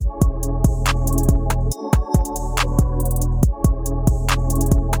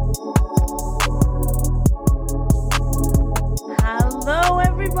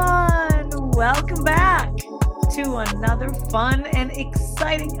fun and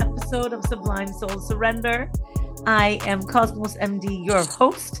exciting episode of Sublime Soul Surrender. I am Cosmos MD, your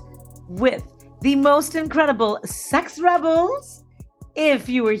host, with the most incredible sex rebels. If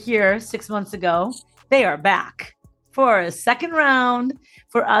you were here 6 months ago, they are back for a second round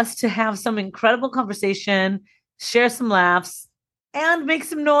for us to have some incredible conversation, share some laughs, and make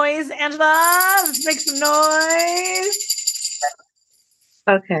some noise. Angela, let's make some noise.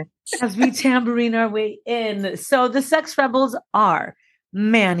 Okay. As we tambourine our way in. So the sex rebels are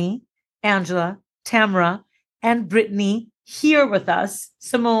Manny, Angela, Tamara, and Brittany here with us.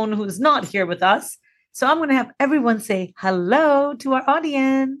 Simone, who's not here with us. So I'm going to have everyone say hello to our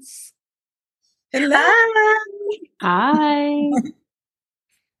audience. Hello. Hi.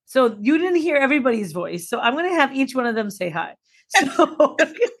 So you didn't hear everybody's voice. So I'm going to have each one of them say hi. So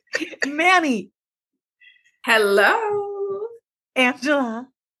Manny. Hello. Angela.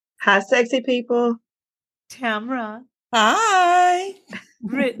 Hi, sexy people. Tamara. Hi.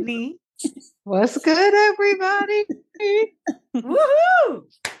 Brittany. What's good, everybody? Woohoo!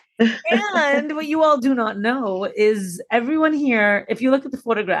 And what you all do not know is everyone here, if you look at the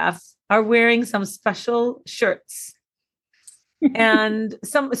photograph, are wearing some special shirts. And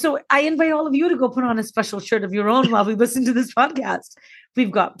so I invite all of you to go put on a special shirt of your own while we listen to this podcast.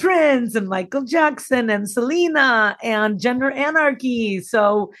 We've got Prince and Michael Jackson and Selena and Gender Anarchy.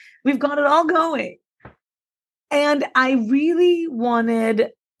 So we've got it all going. And I really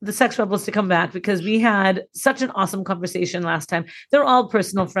wanted the Sex Rebels to come back because we had such an awesome conversation last time. They're all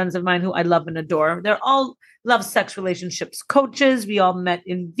personal friends of mine who I love and adore. They're all love sex relationships coaches. We all met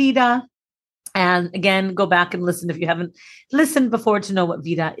in Vida. And again, go back and listen if you haven't listened before to know what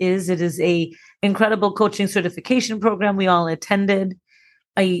Vida is. It is a incredible coaching certification program we all attended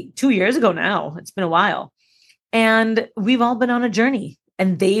 2 years ago now. It's been a while. And we've all been on a journey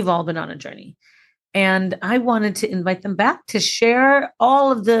and they've all been on a journey. And I wanted to invite them back to share all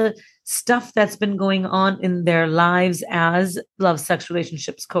of the stuff that's been going on in their lives as love, sex,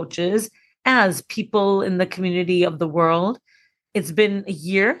 relationships coaches, as people in the community of the world. It's been a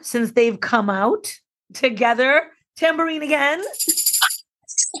year since they've come out together. Tambourine again.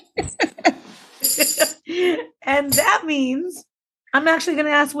 And that means I'm actually going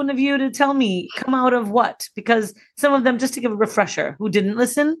to ask one of you to tell me, come out of what? Because some of them, just to give a refresher, who didn't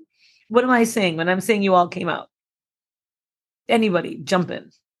listen, what am I saying when I'm saying you all came out? Anybody, jump in.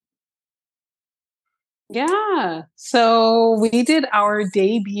 Yeah. So we did our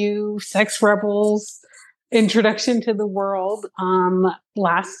debut Sex Rebels introduction to the world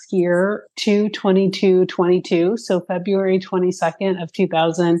last year, 2/22/22, so February 22nd of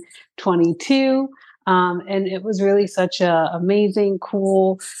 2022. And it was really such a amazing,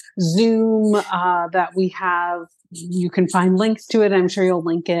 cool Zoom that we have. You can find links to it. I'm sure you'll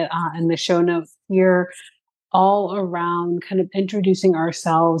link it in the show notes here, all around kind of introducing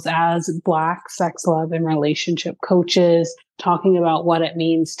ourselves as Black sex, love, and relationship coaches, talking about what it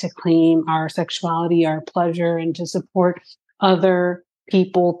means to claim our sexuality, our pleasure, and to support other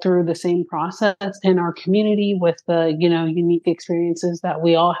people through the same process in our community with the, unique experiences that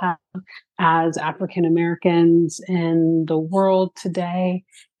we all have as African Americans in the world today.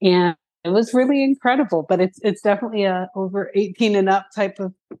 And it was really incredible, but it's definitely a over 18 and up type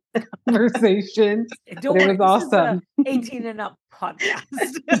of conversation. Don't worry, it was awesome. 18 and up podcast.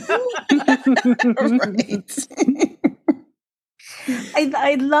 Right.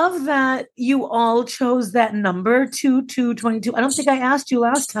 I love that you all chose that number 2/22. I don't think I asked you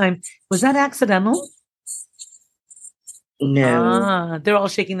last time. Was that accidental? No. They're all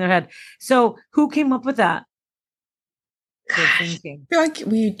shaking their head. So who came up with that? They're thinking. I feel like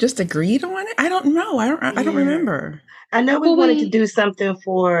we just agreed on it. I don't know. I don't remember. I know we wanted to do something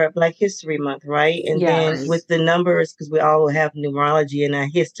for Black History Month, right? And Yes. then with the numbers, because we all have numerology in our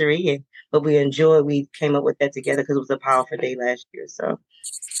history, and what we enjoy, we came up with that together because it was a powerful day last year. So,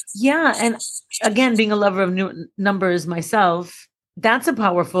 Yeah. And again, being a lover of numbers myself, that's a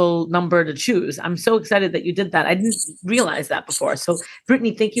powerful number to choose. I'm so excited that you did that. I didn't realize that before. So,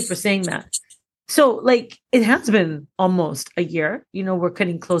 Brittany, thank you for saying that. So, it has been almost a year. We're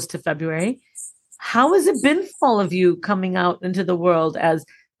getting close to February. How has it been for all of you coming out into the world as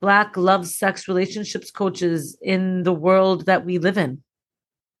Black love, sex, relationships coaches in the world that we live in?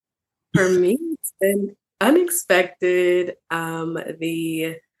 For me, it's been unexpected.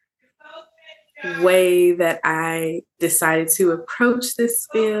 The way that I decided to approach this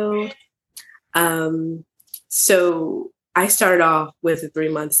field. So I started off with a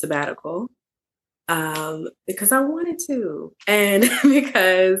 3-month sabbatical. Because I wanted to, and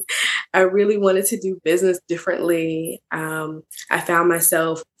because I really wanted to do business differently. I found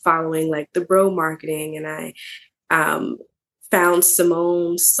myself following the bro marketing, and I found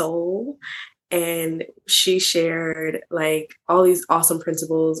Simone's Soul, and she shared like all these awesome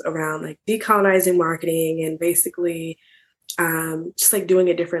principles around like decolonizing marketing and basically just like doing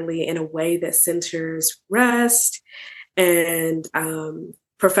it differently in a way that centers rest and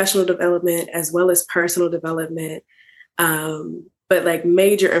professional development as well as personal development. But like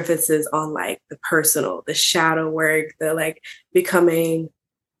major emphasis on like the personal, the shadow work, the like becoming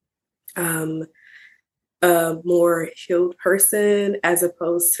a more healed person, as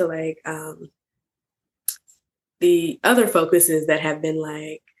opposed to like the other focuses that have been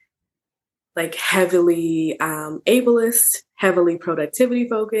like heavily ableist, heavily productivity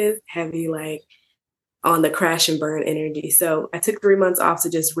focused, heavy like on the crash and burn energy. So I took 3 months off to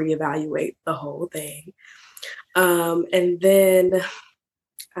just reevaluate the whole thing. And then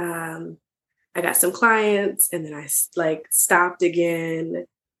I got some clients, and then I like stopped again.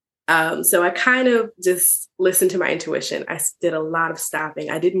 So I kind of just listened to my intuition. I did a lot of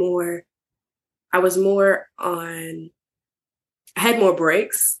stopping. I had more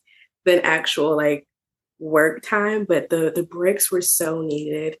breaks than actual like work time, but the breaks were so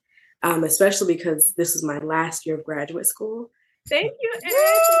needed, especially because this was my last year of graduate school. Thank you,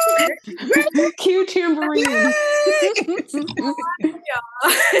 Ed. Cue tambourine.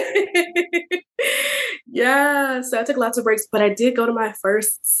 Yeah, so I took lots of breaks, but I did go to my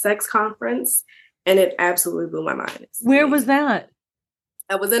first sex conference, and it absolutely blew my mind. Where was that?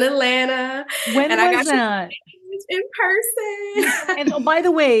 I was in Atlanta. When and was that? In person. And oh, by the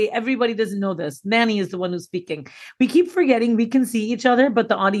way, everybody doesn't know this. Manny is the one who's speaking. We keep forgetting we can see each other, but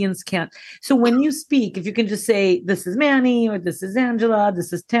the audience can't. So when you speak, if you can just say, this is Manny, or this is Angela,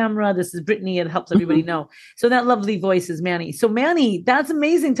 this is Tamra, this is Brittany, it helps everybody know. So that lovely voice is Manny. So Manny, that's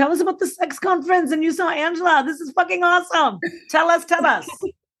amazing. Tell us about the sex conference. And you saw Angela. This is fucking awesome. Tell us.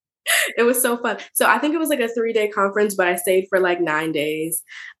 It was so fun. So I think it was like a 3-day conference, but I stayed for like 9 days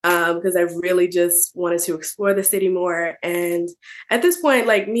because I really just wanted to explore the city more. And at this point,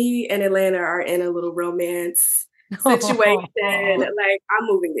 like me and Atlanta are in a little romance situation. Like I'm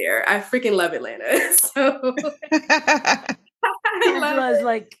moving there. I freaking love Atlanta. So Angela's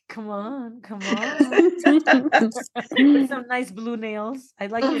like, come on. With some nice blue nails. I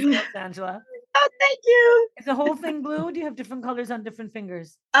like your nails, Angela. Oh, thank you. Is the whole thing blue? Do you have different colors on different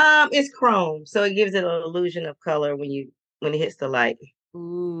fingers? It's chrome, so it gives it an illusion of color when it hits the light.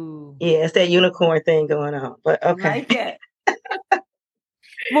 Ooh. Yeah, it's that unicorn thing going on. But okay. I like it.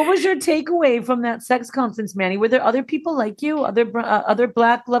 What was your takeaway from that sex conference, Manny? Were there other people like you, other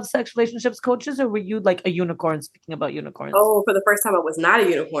Black love sex relationships coaches, or were you like a unicorn? Speaking about unicorns. Oh, for the first time, I was not a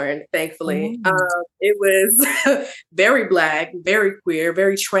unicorn, thankfully. It was very Black, very queer,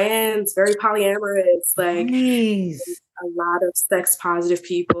 very trans, very polyamorous. Like a lot of sex positive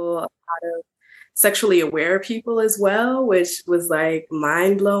people, a lot of sexually aware people as well, which was like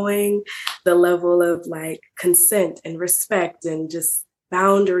mind blowing. The level of like consent and respect and just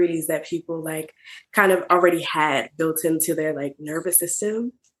boundaries that people like kind of already had built into their like nervous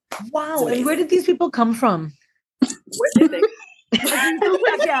system. Wow. And where did these people come from? Where did they?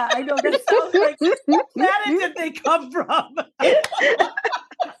 Yeah, I know. That sounds like, what planet did they come from?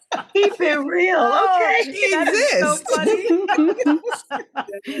 Keep it real. Okay. That is so funny.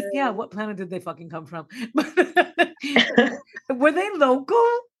 Yeah, what planet did they fucking come from? Were they local?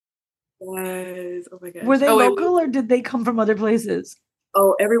 Yes. Oh my gosh. Were they local or did they come from other places?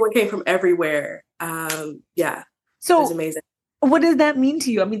 Oh, everyone came from everywhere. Yeah. So it was amazing. What does that mean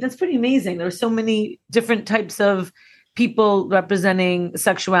to you? I mean, that's pretty amazing. There are so many different types of people representing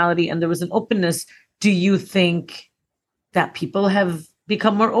sexuality, and there was an openness. Do you think that people have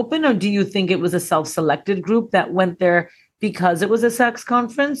become more open, or do you think it was a self-selected group that went there because it was a sex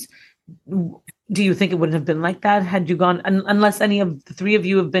conference? Do you think it wouldn't have been like that had you gone, unless any of the three of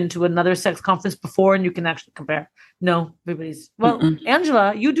you have been to another sex conference before and you can actually compare? No, everybody's, well,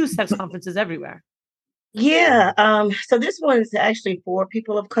 Angela, you do sex conferences everywhere. Yeah. So this one is actually for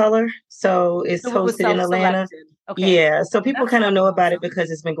people of color. So it's hosted in Atlanta. Okay. Yeah. So people kind of know about it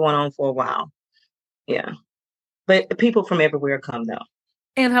because it's been going on for a while. Yeah. But people from everywhere come though.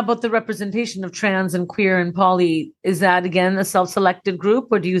 And how about the representation of trans and queer and poly? Is that again a self-selected group,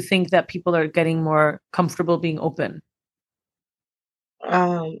 or do you think that people are getting more comfortable being open?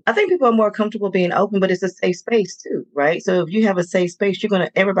 I think people are more comfortable being open, but it's a safe space too, right? So if you have a safe space,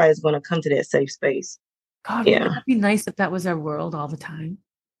 everybody's gonna come to that safe space. God, wouldn't that be nice if that was our world all the time?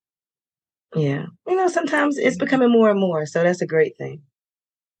 Yeah. Sometimes it's becoming more and more. So that's a great thing.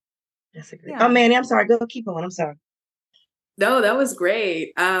 Oh, Manny, I'm sorry. Go keep on. I'm sorry. No, that was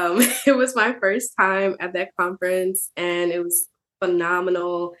great. It was my first time at that conference and it was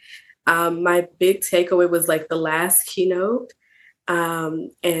phenomenal. My big takeaway was like the last keynote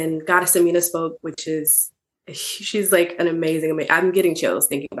And Goddess Amina spoke, which is, she's like an amazing, I'm getting chills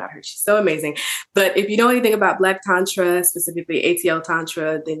thinking about her. She's so amazing. But if you know anything about Black Tantra, specifically ATL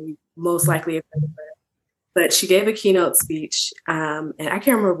Tantra, then you most likely have heard of her. But she gave a keynote speech, and I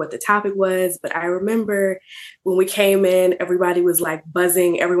can't remember what the topic was, but I remember when we came in, everybody was like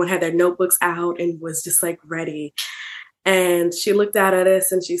buzzing. Everyone had their notebooks out and was just like ready. And she looked out at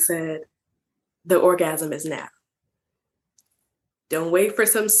us and she said, "The orgasm is now. Don't wait for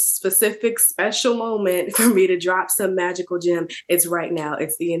some specific special moment for me to drop some magical gem. It's right now.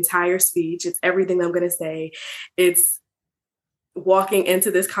 It's the entire speech. It's everything I'm going to say. It's walking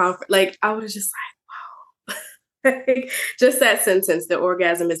into this conference." Like, I was just like, just that sentence, the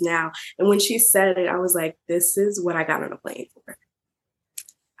orgasm is now. And when she said it, I was like, this is what I got on a plane for.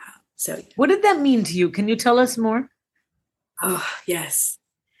 So what did that mean to you? Can you tell us more? Oh, yes.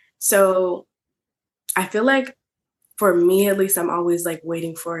 So I feel like for me, at least, I'm always like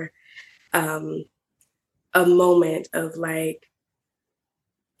waiting for a moment of like,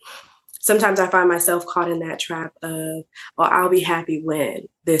 sometimes I find myself caught in that trap of, oh, I'll be happy when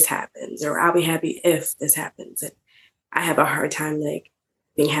this happens, or I'll be happy if this happens. And I have a hard time like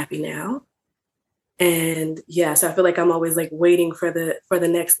being happy now. And yeah, so I feel like I'm always like waiting for the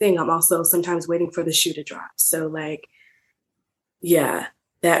next thing. I'm also sometimes waiting for the shoe to drop. So like, yeah,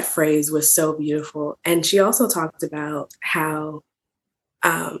 that phrase was so beautiful. And she also talked about how,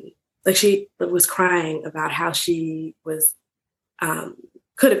 like she was crying about how she was,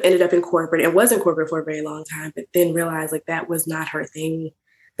 could have ended up in corporate and was in corporate for a very long time, but then realized like that was not her thing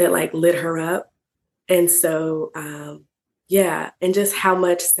that like lit her up. And so, yeah, and just how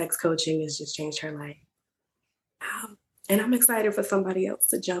much sex coaching has just changed her life. And I'm excited for somebody else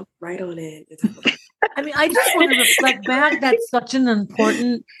to jump right on in. I mean, I just want to reflect back. That's such an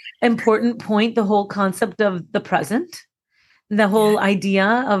important point. The whole concept of the present, the whole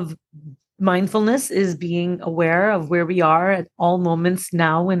idea of mindfulness is being aware of where we are at all moments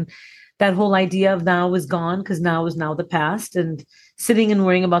now. And that whole idea of now is gone because now is now the past. And sitting and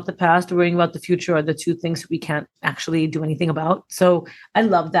worrying about the past or worrying about the future are the two things we can't actually do anything about. So I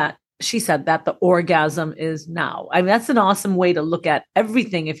love that. She said that the orgasm is now. I mean, that's an awesome way to look at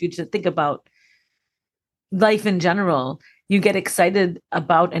everything. If you just think about life in general, you get excited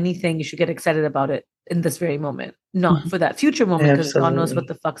about anything, you should get excited about it in this very moment, not for that future moment, because God knows what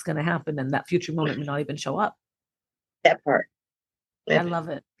the fuck's going to happen. And that future moment may not even show up. That part. I love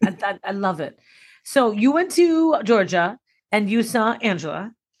it. I love it. So you went to Georgia and you saw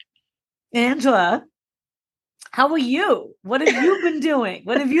Angela. Angela, how are you? What have you been doing?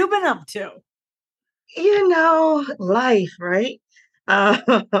 What have you been up to? You know, life, right?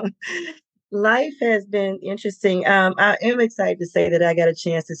 Life has been interesting. I am excited to say that I got a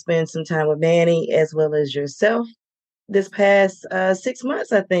chance to spend some time with Manny as well as yourself this past 6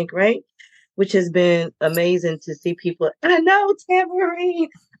 months, I think, right? Which has been amazing to see people. I know, Tambourine.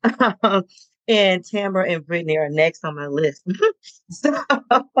 And Tamara and Brittany are next on my list. So,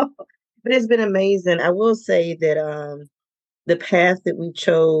 but it's been amazing. I will say that the path that we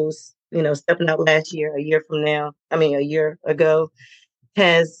chose, stepping out last year, a year ago,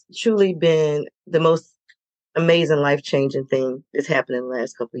 has truly been the most amazing, life-changing thing that's happened in the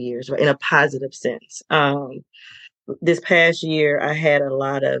last couple of years, right? In a positive sense. This past year, I had a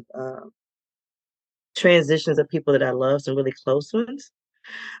lot of transitions of people that I love, some really close ones.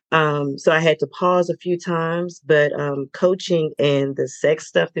 So I had to pause a few times, but coaching and the sex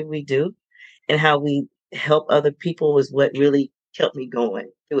stuff that we do and how we help other people was what really kept me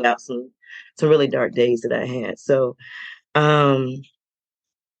going throughout some really dark days that I had. So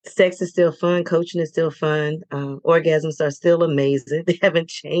sex is still fun. Coaching is still fun. Orgasms are still amazing. They haven't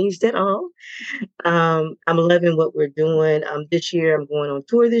changed at all. I'm loving what we're doing. This year, I'm going on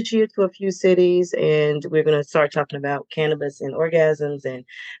tour this year to a few cities, and we're going to start talking about cannabis and orgasms and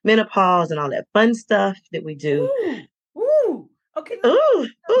menopause and all that fun stuff that we do. Ooh. Okay. Ooh.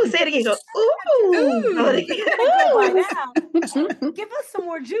 Say it again. Go. Ooh. Give us some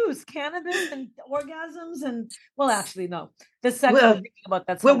more juice. Cannabis and orgasms and actually no. The second I'm thinking about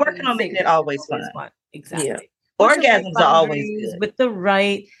that's we're working on making it always fun. Exactly. Yeah. Orgasms are always good. With the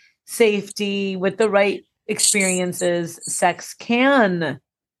right safety, with the right experiences, sex can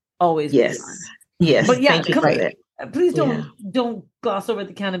always be fun. Yes. But thank you for that. Please don't gloss over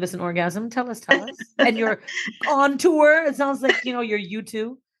the cannabis and orgasm. Tell us. And you're on tour. It sounds like you're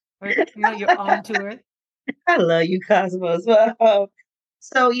U2, or you're on tour. I love you, Cosmos.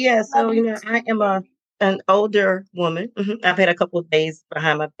 So I am an older woman. I've had a couple of days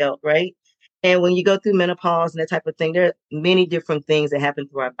behind my belt, right? And when you go through menopause and that type of thing, there are many different things that happen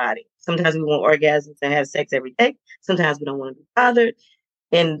through our body. Sometimes we want orgasms and have sex every day. Sometimes we don't want to be bothered.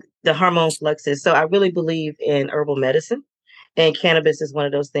 And the hormone fluxes. So I really believe in herbal medicine. And cannabis is one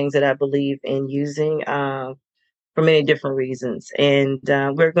of those things that I believe in using for many different reasons. And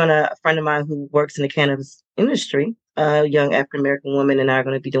a friend of mine who works in the cannabis industry, a young African-American woman, and I are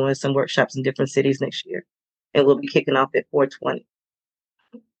going to be doing some workshops in different cities next year. And we'll be kicking off at 420.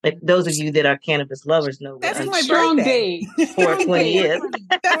 Like those of you that are cannabis lovers know. That's my birthday. 420 is.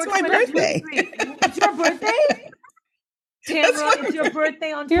 That's my birthday. It's your birthday? Tamara, it's your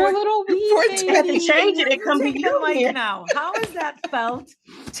birthday on your little You have to change it. It comes to you here now. How has that felt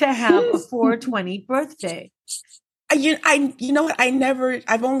to have a 420 birthday? You know what?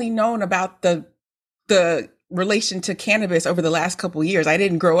 I've only known about the relation to cannabis over the last couple of years. I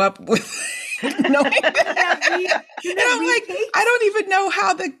didn't grow up with knowing that. And I'm like, I don't even know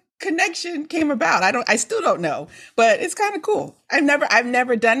how the connection came about. I still don't know, but it's kind of cool. I've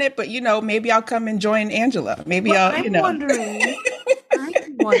never done it, but maybe I'll come and join Angela. Maybe I'm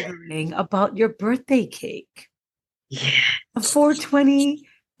wondering about your birthday cake. Yeah. A 420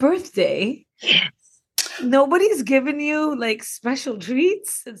 birthday. Yes. Nobody's given you like special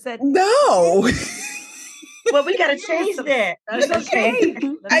treats and said no. Well, we got to change that. That's okay.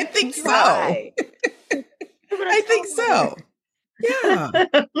 I think so. I think so. Yeah.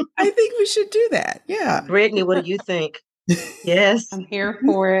 I think we should do that. Yeah. Brittany, what do you think? Yes. I'm here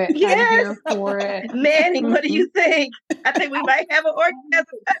for it. Yes. I'm here for it. Manny, what do you think? I think we might have an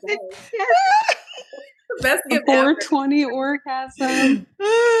orgasm. Yes. Best gift 420 orgasm.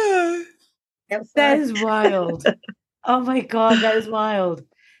 That is wild. Oh my God, that is wild.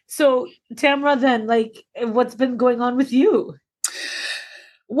 So, Tamara, then, like, what's been going on with you?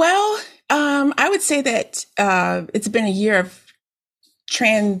 Well, I would say that it's been a year of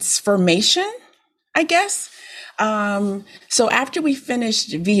transformation, I guess. So after we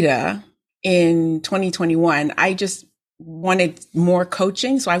finished Vita in 2021, I just wanted more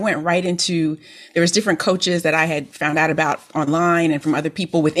coaching. So I went right into, there was different coaches that I had found out about online and from other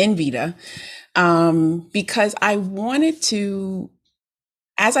people within Vita, because I wanted to,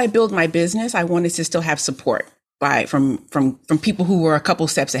 as I build my business, I wanted to still have support from people who were a couple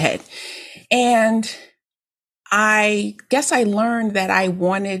steps ahead. And I guess I learned that I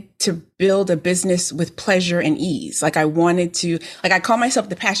wanted to build a business with pleasure and ease. Like I call myself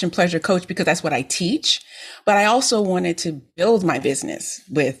the passion pleasure coach because that's what I teach, but I also wanted to build my business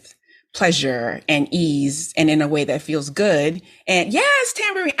with pleasure and ease and in a way that feels good. And yes,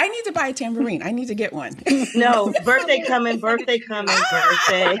 tambourine. I need to buy a tambourine. I need to get one. No, birthday coming. Birthday.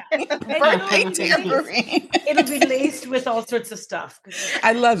 Tambourine. It'll be laced with all sorts of stuff.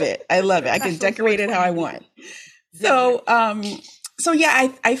 I love it. I can decorate it how I want. So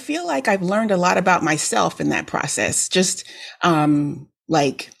yeah, I feel like I've learned a lot about myself in that process. Just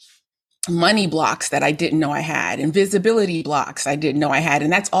like money blocks that I didn't know I had, invisibility blocks I didn't know I had.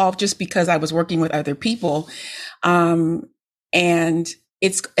 And that's all just because I was working with other people. And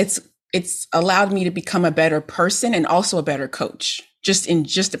it's allowed me to become a better person and also a better coach, just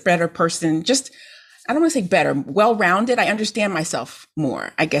a better person, I don't want to say better, well-rounded. I understand myself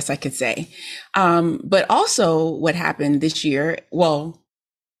more, I guess I could say. But also what happened this year, well,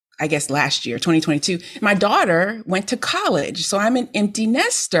 I guess last year, 2022, my daughter went to college. So I'm an so,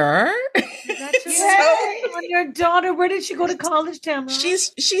 on your daughter. Where did she go to college, Tamara?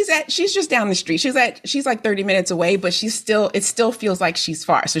 She's just down the street. She's like 30 minutes away, but it still feels like she's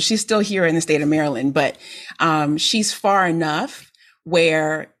far. So she's still here in the state of Maryland, but she's far enough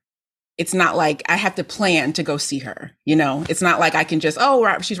where it's not like I have to plan to go see her. It's not like I can just,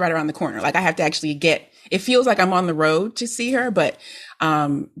 she's right around the corner. Like I have to actually it feels like I'm on the road to see her, but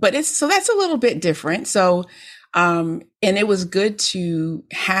so that's a little bit different. So, and it was good to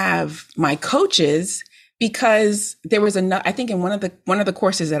have my coaches because there was I think in one of the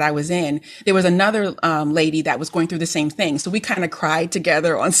courses that I was in, there was another lady that was going through the same thing. So we kind of cried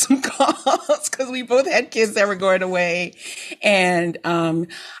together on some calls because we both had kids that were going away. And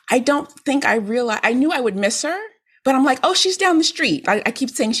I don't think I realized, I knew I would miss her, but I'm like, oh, she's down the street. I keep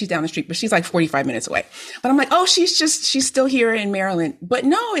saying she's down the street, but she's like 45 minutes away. But I'm like, oh, she's still here in Maryland. But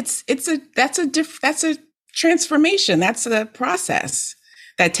no, that's a transformation. That's a process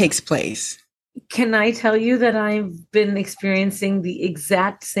that takes place. Can I tell you that I've been experiencing the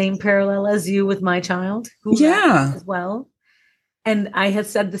exact same parallel as you with my child? As well. And I have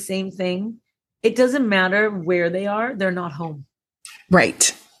said the same thing. It doesn't matter where they are. They're not home.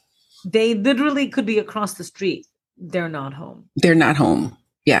 Right. They literally could be across the street. They're not home. They're not home.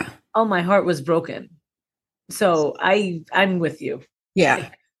 Yeah. Oh, my heart was broken. So I'm with you. Yeah.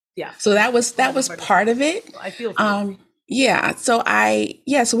 Yeah. So that was part of it. I feel. Yeah. So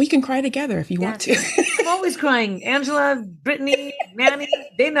so we can cry together if you want to. I'm always crying. Angela, Brittany, Manny,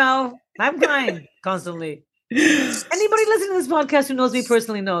 they know I'm crying constantly. Anybody listening to this podcast who knows me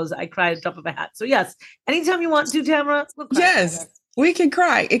personally knows I cry at the drop of a hat. So yes, anytime you want to, Tamara, we'll cry. Yes, we can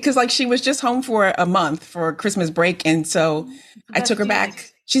cry because like she was just home for a month for Christmas break, and so I took her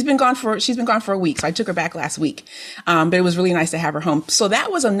back. She's been gone for a week, so I took her back last week. But it was really nice to have her home. So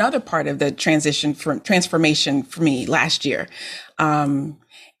that was another part of the transformation for me last year. And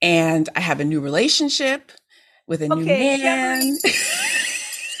I have a new relationship with a new man.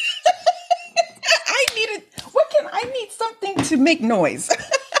 I need something to make noise.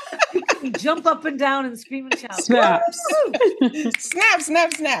 Jump up and down and scream and shout. Snaps. Snaps.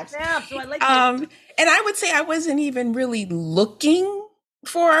 Snaps. So I like and I would say I wasn't even really looking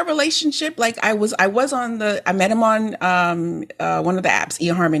for a relationship. Like I met him on one of the apps,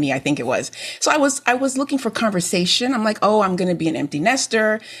 eHarmony, I think it was. So I was looking for conversation. I'm like, oh, I'm going to be an empty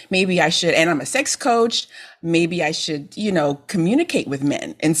nester. Maybe I should, and I'm a sex coach. Maybe I should, communicate with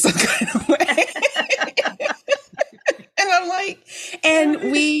men in some kind of way. I'm like,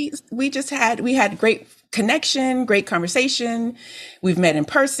 and we had great connection, great conversation. We've met in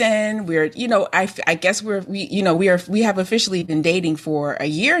person. We're, I guess we have officially been dating for a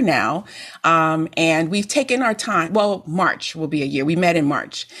year now. And we've taken our time. Well, March will be a year. We met in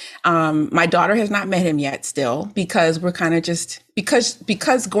March. My daughter has not met him yet still because we're kind of just,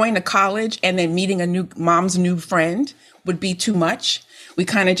 because going to college and then meeting a mom's new friend would be too much. We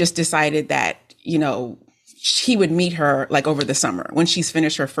kind of just decided that, he would meet her like over the summer when she's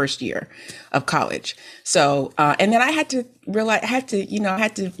finished her first year of college. So, and then I had to realize, I had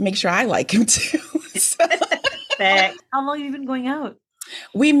to make sure I like him too. So, how long have you been going out?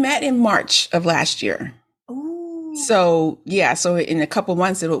 We met in March of last year. Ooh. So so in a couple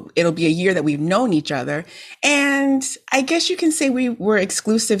months, it'll be a year that we've known each other. And I guess you can say we were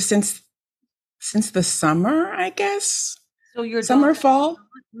exclusive since the summer, I guess. So your summer, fall.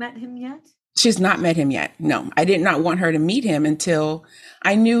 Met him yet? She's not met him yet. No, I did not want her to meet him until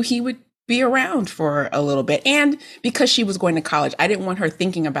I knew he would be around for a little bit. And because she was going to college, I didn't want her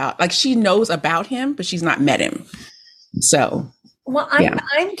thinking about, like, she knows about him, but she's not met him. So, well,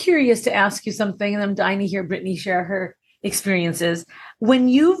 I'm curious to ask you something, and I'm dying to hear Brittany share her experiences. When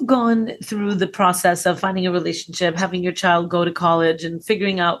you've gone through the process of finding a relationship, having your child go to college and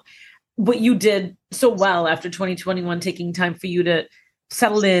figuring out what you did so well after 2021, taking time for you to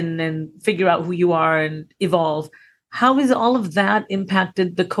settle in and figure out who you are and evolve. How has all of that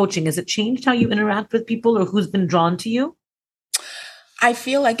impacted the coaching? Has it changed how you interact with people or who's been drawn to you? I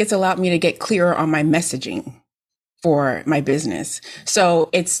feel like it's allowed me to get clearer on my messaging for my business. So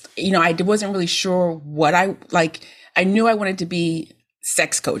it's, I wasn't really sure what I knew I wanted to be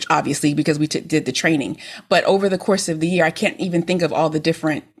sex coach, obviously, because we did the training. But over the course of the year, I can't even think of all the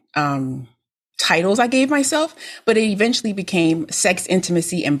different titles I gave myself, but it eventually became sex,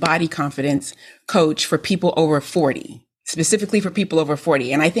 intimacy, and body confidence coach for people over 40, specifically for people over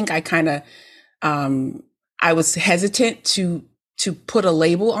 40. And I think I kind of, I was hesitant to put a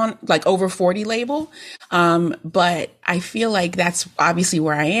label on, like, over 40 label. But I feel like that's obviously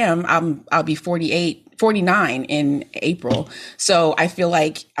where I am. I'll be 49 in April. So I feel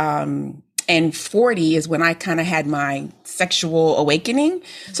like, and 40 is when I kind of had my sexual awakening.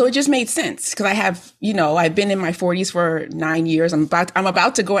 So it just made sense because I have, I've been in my 40s for 9 years.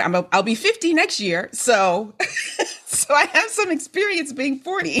 I'll be 50 next year. So, so I have some experience being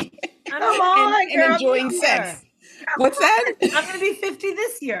 40 and enjoying sex. What's that? I'm going to be 50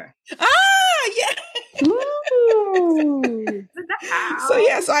 this year. Yeah. Ooh.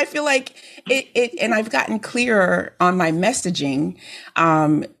 So I feel like it, and I've gotten clearer on my messaging,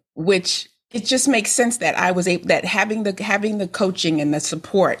 which it just makes sense that I was able, that having the coaching and the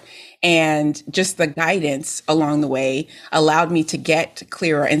support and just the guidance along the way allowed me to get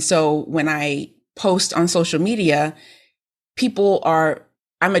clearer. And so when I post on social media,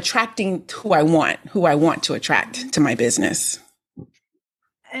 I'm attracting who I want to attract to my business.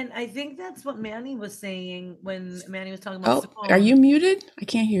 And I think that's what Manny was saying when Manny was talking about. Oh, are you muted? I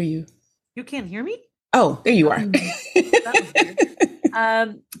can't hear you. You can't hear me? Oh, there you are. That was weird.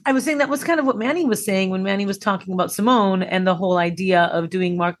 I was saying that was kind of what Manny was saying when Manny was talking about Simone and the whole idea of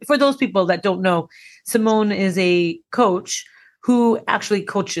doing marketing. For those people that don't know, Simone is a coach who actually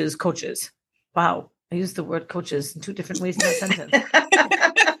coaches. Wow. I used the word coaches in two different ways in that sentence.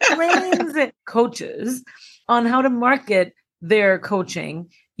 Trains coaches on how to market their coaching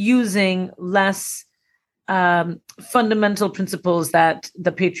using less fundamental principles that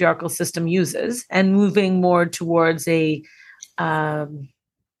the patriarchal system uses and moving more towards a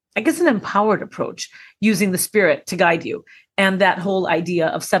I guess, an empowered approach, using the spirit to guide you. And that whole idea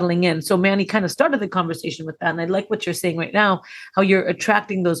of settling in. So Manny kind of started the conversation with that. And I like what you're saying right now, how you're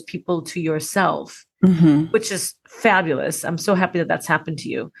attracting those people to yourself, which is fabulous. I'm so happy that that's happened to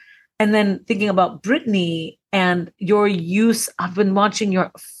you. And then thinking about Brittany and your use, I've been watching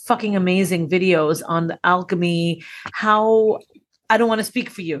your fucking amazing videos on the alchemy. How, I don't want to speak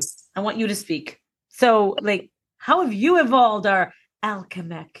for you. I want you to speak. So like, how have you evolved our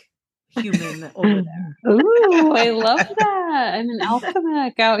alchemic human over there? Ooh, I love that. I'm an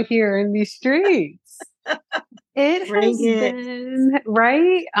alchemic out here in these streets. It has been,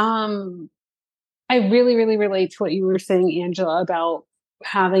 right? I really, really relate to what you were saying, Angela, about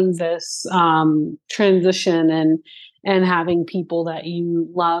having this transition and having people that you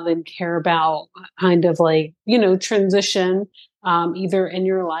love and care about kind of like, transition either in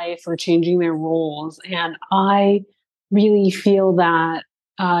your life or changing their roles. And I really feel that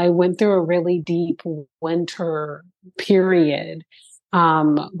I went through a really deep winter period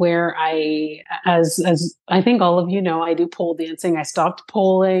where as I think all of you know, I do pole dancing. I stopped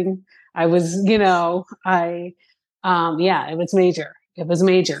poling. I was, it was major. It was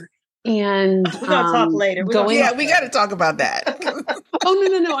major. And we're gonna talk later. We got to talk about that.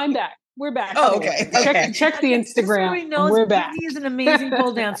 Oh no, I'm back. We're back. Oh, okay. Check the Instagram. We're back. He is an amazing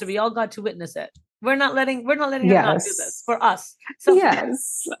pole dancer. We all got to witness it. We're not letting her not do this for us. So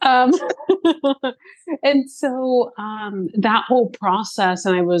yes. And so that whole process,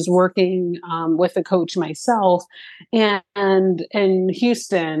 and I was working with a coach myself, and in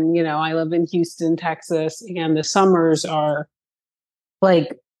Houston, I live in Houston, Texas, and the summers are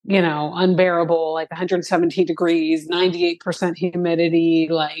like, unbearable, like 117 degrees, 98% humidity,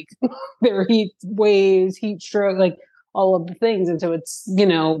 like there are heat waves, heat stroke, like all of the things. And so it's,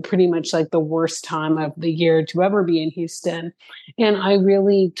 pretty much like the worst time of the year to ever be in Houston. And I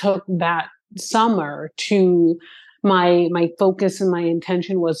really took that summer to my focus, and my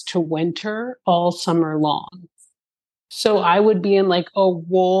intention was to winter all summer long. So I would be in like a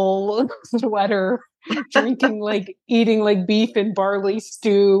wool sweater, eating like beef and barley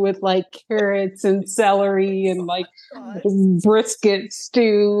stew with like carrots and celery and like brisket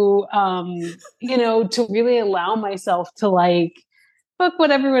stew, to really allow myself to like, fuck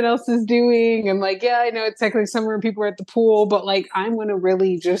what everyone else is doing. And like, yeah, I know it's technically summer and people are at the pool, but like, I'm going to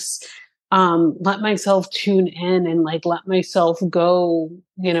really just let myself tune in and like let myself go,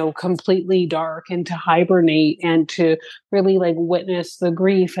 completely dark and to hibernate and to really like witness the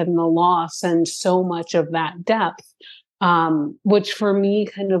grief and the loss and so much of that depth, which for me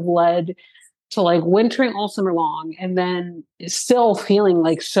kind of led to like wintering all summer long and then still feeling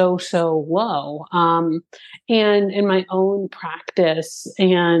like so low. And in my own practice,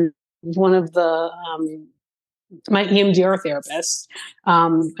 and one of the my EMDR therapist,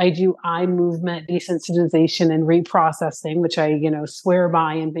 I do eye movement desensitization and reprocessing, which I, swear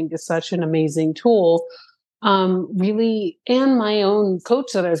by and think is such an amazing tool. Really, and my own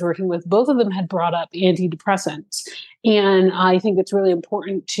coach that I was working with, both of them had brought up antidepressants. And I think it's really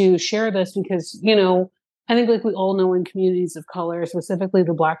important to share this because, I think like we all know in communities of color, specifically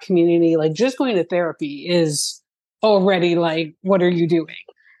the Black community, like just going to therapy is already like, what are you doing?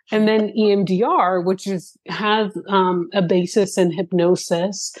 And then EMDR, which has a basis in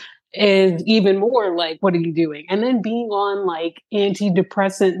hypnosis, is even more like, what are you doing? And then being on like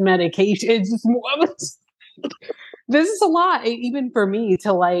antidepressant medication, it's just more. This is a lot, even for me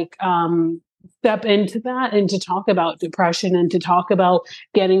to like step into that and to talk about depression and to talk about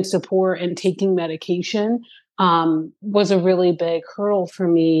getting support and taking medication was a really big hurdle for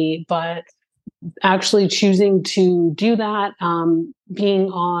me. But actually choosing to do that,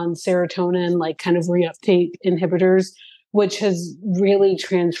 being on serotonin, like kind of reuptake inhibitors, which has really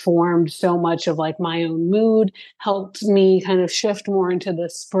transformed so much of like my own mood, helped me kind of shift more into the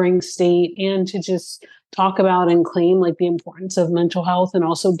spring state and to just talk about and claim like the importance of mental health and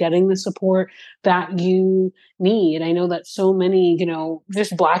also getting the support that you need. I know that so many,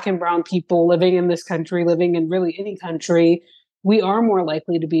 just Black and brown people living in this country, living in really any country, we are more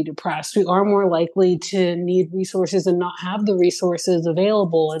likely to be depressed. We are more likely to need resources and not have the resources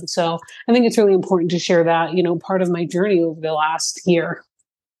available. And so I think it's really important to share that, part of my journey over the last year.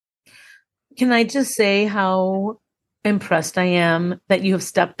 Can I just say how impressed I am that you have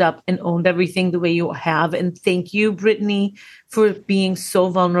stepped up and owned everything the way you have? And thank you, Brittany, for being so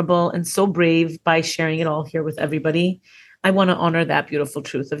vulnerable and so brave by sharing it all here with everybody. I want to honor that beautiful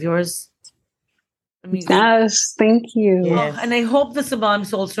truth of yours. Yes, thank you. Yes. And I hope the Sublime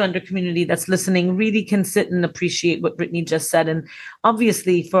Soul Surrender community that's listening really can sit and appreciate what Brittany just said. And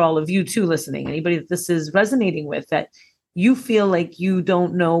obviously for all of you too listening, anybody that this is resonating with, that you feel like you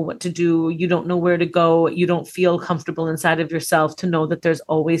don't know what to do, you don't know where to go, you don't feel comfortable inside of yourself, to know that there's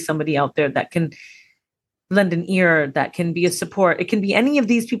always somebody out there that can lend an ear, that can be a support. It can be any of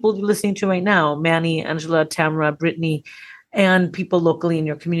these people you're listening to right now, Manny, Angela, Tamara, Brittany, and people locally in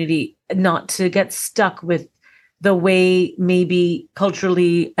your community, not to get stuck with the way maybe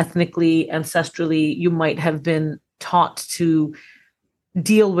culturally, ethnically, ancestrally, you might have been taught to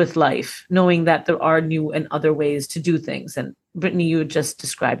deal with life, knowing that there are new and other ways to do things. And Brittany, you just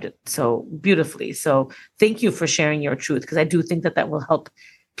described it so beautifully. So thank you for sharing your truth, because I do think that will help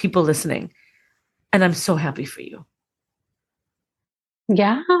people listening. And I'm so happy for you.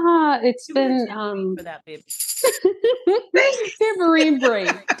 Yeah, it's been for that, baby. Tambourine break.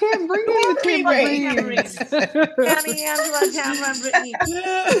 Tambourine break. Annie, Angela, Tamara, and Brittany.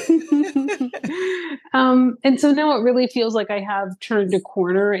 And so now it really feels like I have turned a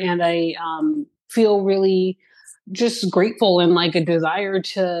corner, and I feel really just grateful and like a desire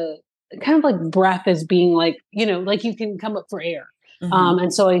to kind of like breath as being like, like you can come up for air.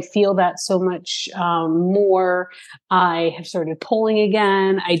 And so I feel that so much more. I have started pulling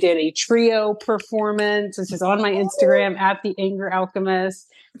again. I did a trio performance, which is on my Instagram at The Anger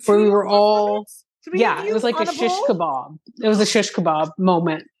Alchemist, where we were all, it was like a shish kebab. It was a shish kebab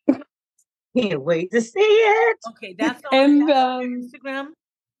moment. Can't wait to see it. Okay, that's on Instagram.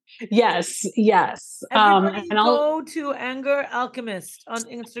 Yes. Everybody go to Anger Alchemist on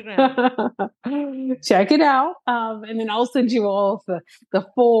Instagram. Check it out. And then I'll send you all the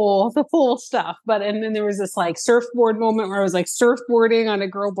full stuff. And then there was this like surfboard moment where I was like surfboarding on a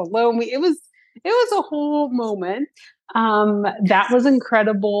girl below me. It was a whole moment. That was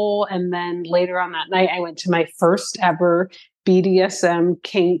incredible. And then later on that night, I went to my first ever BDSM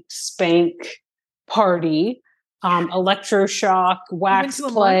kink spank party. Electroshock, wax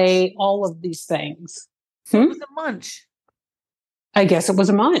play, all of these things. So it was a munch. I guess it was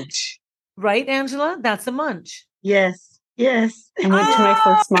a munch. Right, Angela? That's a munch. Yes. I went to my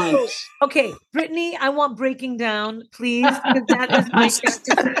first munch. Okay, Brittany, I want breaking down, please, because that is my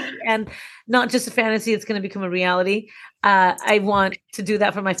fantasy, and not just a fantasy, it's going to become a reality. I want to do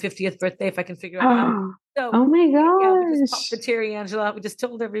that for my 50th birthday if I can figure it out. So, oh my gosh. Yeah, we just popped the cherry, Angela. We just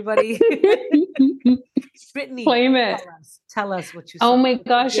told everybody. Brittany, claim it. Tell us what you saw. Oh my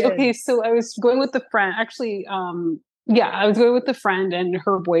gosh. Okay, so I was going with a friend. Actually, I was going with a friend and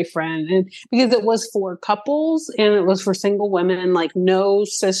her boyfriend, and because it was for couples and it was for single women, like no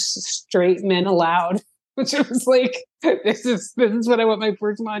cis straight men allowed. Which I was like, this is what I want my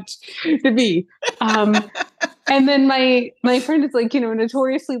first munch to be. And then my friend is like,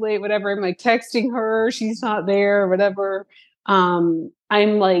 notoriously late, whatever. I'm like texting her, she's not there, whatever. I'm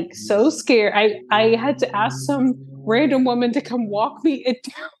like so scared. I had to ask some random woman to come walk me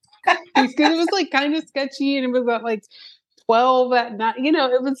because it was like kind of sketchy, and it was at like 12 at night.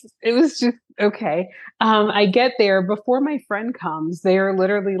 It was just okay. I get there before my friend comes. They're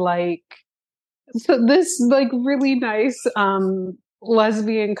literally like, so this like really nice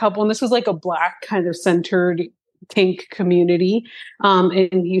lesbian couple, and this was like a Black kind of centered kink community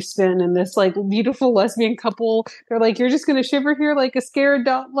in Houston, and this like beautiful lesbian couple, they're like, you're just gonna shiver here like a scared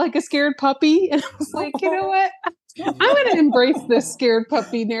dog, like a scared puppy. And I was like, you know what, I'm gonna embrace this scared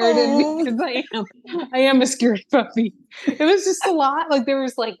puppy narrative because I am a scared puppy. It was just a lot. Like there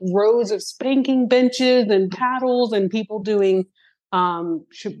was like rows of spanking benches and paddles and people doing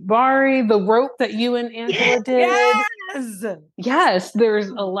shibari, the rope that you and Angela did. Yes,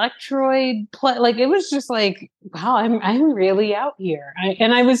 there's electroid play. Like it was just like, wow, I'm really out here.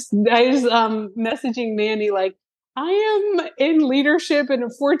 I was messaging Manny like, I am in leadership in a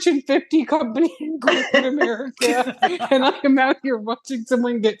Fortune 50 company in corporate America, and I am out here watching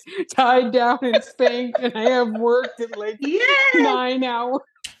someone get tied down and spanked, and I have worked in like 9 hours.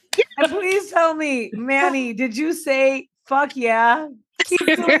 And please tell me, Manny, did you say fuck yeah? Keep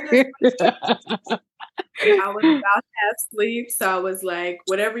doing this. I was about to have sleep, so I was like,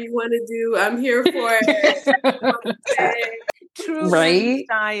 whatever you want to do, I'm here for it. True Manny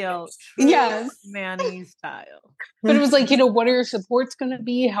style. Yes. Manny style. But it was like, what are your supports going to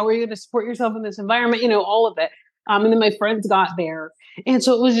be? How are you going to support yourself in this environment? All of it. And then my friends got there. And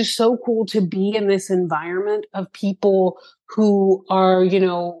so it was just so cool to be in this environment of people who are,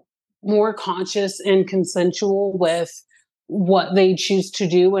 more conscious and consensual with what they choose to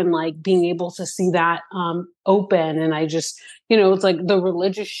do, and like being able to see that open. And I just, it's like the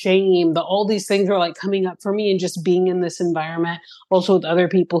religious shame, all these things are like coming up for me, and just being in this environment also with other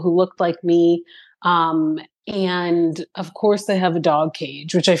people who looked like me. And of course they have a dog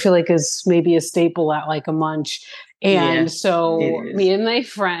cage, which I feel like is maybe a staple at like a munch. And so me and my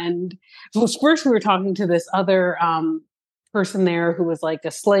friend, well, first we were talking to this other person there who was like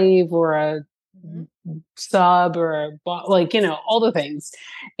a slave or a sub or like, all the things.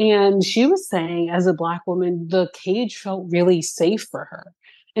 And she was saying, as a Black woman, the cage felt really safe for her.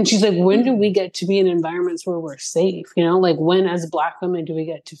 And she's like, when do we get to be in environments where we're safe? Like when as Black women do we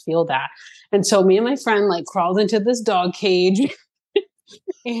get to feel that? And so me and my friend like crawled into this dog cage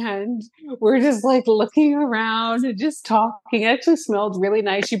and we're just like looking around and just talking. It actually smelled really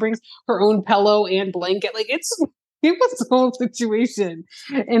nice. She brings her own pillow and blanket. Like it was the whole situation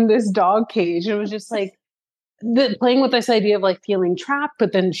in this dog cage. It was just like playing with this idea of like feeling trapped,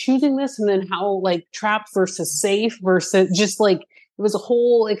 but then choosing this and then how like trapped versus safe versus just like, it was a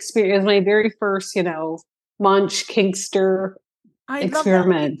whole experience. It was my very first, Munch Kinkster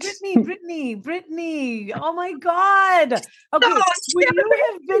experiment. Brittany. Oh my God. Okay. Would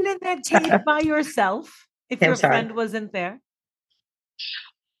you have been in that cave by yourself if your friend wasn't there?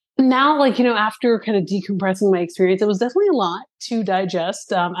 Now, like, after kind of decompressing my experience, it was definitely a lot to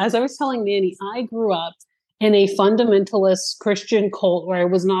digest. As I was telling Manny, I grew up in a fundamentalist Christian cult where I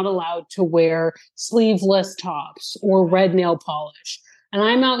was not allowed to wear sleeveless tops or red nail polish. And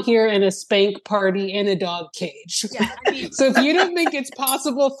I'm out here in a spank party in a dog cage. Yeah, so if you don't think it's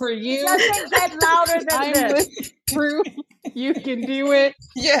possible for you, doesn't get louder than this. Proof you can do it.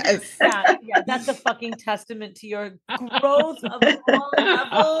 Yes. Yeah, that's a fucking testament to your growth of all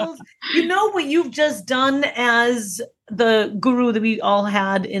levels. You know what you've just done as the guru that we all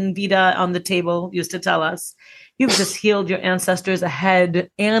had in Vita on the table used to tell us. You've just healed your ancestors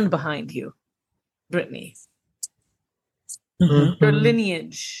ahead and behind you, Brittany. Your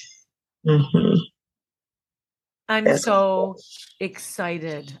lineage. I'm so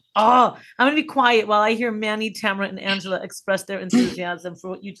excited. Oh, I'm going to be quiet while I hear Manny, Tamara, and Angela express their enthusiasm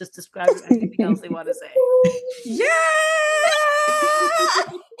for what you just described and anything else they want to say. Yeah!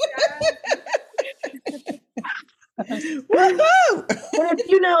 Woohoo! And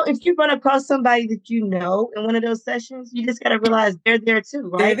if you run across somebody that in one of those sessions, you just got to realize they're there too,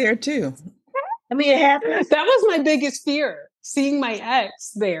 right? They're there too. I mean, it happens. That was my biggest fear, seeing my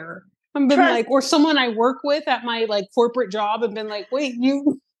ex there. I've been like, or someone I work with at my like corporate job and been like, wait,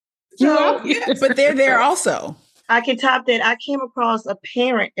 but they're there also. I can top that. I came across a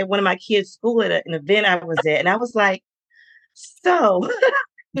parent at one of my kids' school at an event I was at, and I was like, so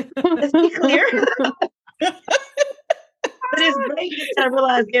let's be clear. But it's great to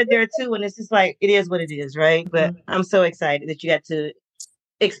realize they're there too, and it's just like, it is what it is, right? But I'm so excited that you got to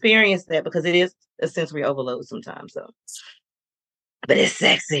experience that because it is a sensory overload sometimes. So, but it's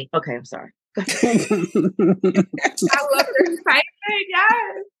sexy. Okay, I'm sorry. I love your excitement.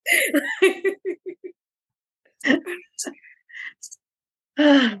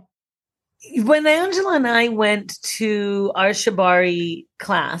 Yes. When Angela and I went to our Shibari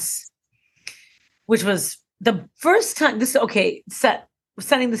class, which was the first time,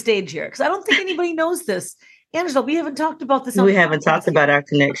 setting the stage here, because I don't think anybody knows this. Angela, we haven't talked about this. We haven't talked about our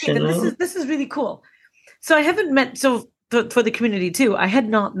connection. Okay, this is really cool. So I haven't met, for the community too, I had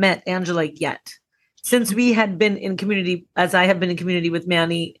not met Angela yet. Since we had been in community, as I have been in community with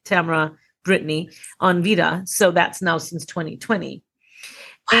Manny, Tamara, Brittany on Vita. So that's now since 2020.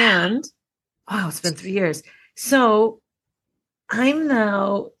 Wow. And, wow, it's been 3 years. So I'm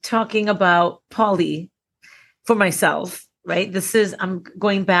now talking about poly for myself, right? I'm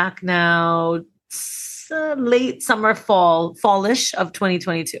going back now, late summer, fallish of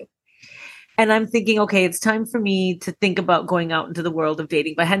 2022. And I'm thinking, okay, it's time for me to think about going out into the world of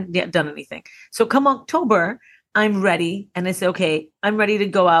dating, but I hadn't yet done anything. So come October, I'm ready. And I say, okay, I'm ready to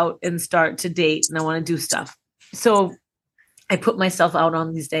go out and start to date and I want to do stuff. So I put myself out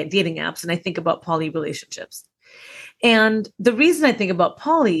on these dating apps and I think about poly relationships. And the reason I think about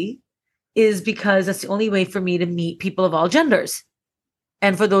poly is because that's the only way for me to meet people of all genders.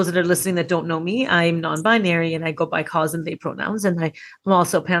 And for those that are listening that don't know me, I'm non-binary and I go by cause and they pronouns. And I'm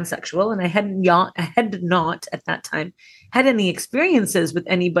also pansexual. And I had not at that time had any experiences with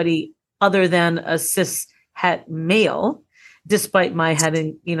anybody other than a cis het male, despite my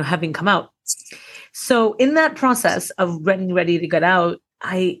having come out. So in that process of getting ready to get out,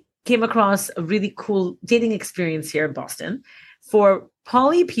 I came across a really cool dating experience here in Boston for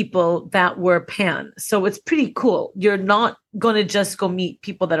poly people that were pan. So it's pretty cool. You're not going to just go meet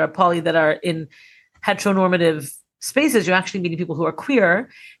people that are poly that are in heteronormative spaces. You're actually meeting people who are queer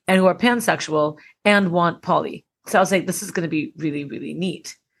and who are pansexual and want poly. So I was like, this is going to be really, really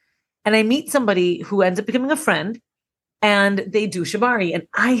neat. And I meet somebody who ends up becoming a friend and they do Shibari. And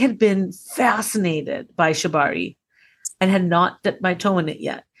I had been fascinated by Shibari and had not dipped my toe in it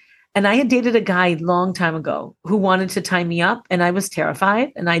yet. And I had dated a guy a long time ago who wanted to tie me up and I was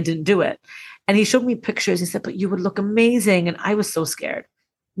terrified and I didn't do it. And he showed me pictures. He said, but you would look amazing. And I was so scared.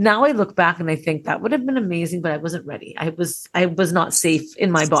 Now I look back and I think that would have been amazing, but I wasn't ready. I was not safe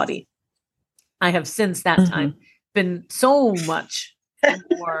in my body. I have since that time been so much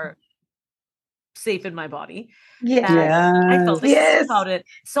more safe in my body. I felt like about it.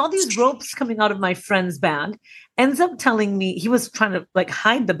 Saw these ropes coming out of my friend's bag. Ends up telling me he was trying to like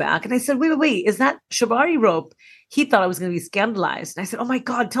hide the bag. And I said, wait, is that shibari rope? He thought I was going to be scandalized. And I said, oh my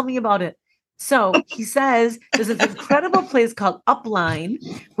God, tell me about it. So he says there's this incredible place called Upline,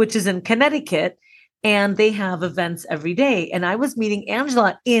 which is in Connecticut, and they have events every day. And I was meeting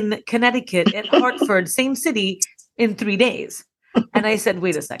Angela in Connecticut, in Hartford, same city, in 3 days. And I said,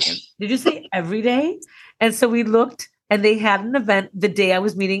 wait a second, did you say every day? And so we looked, and they had an event the day I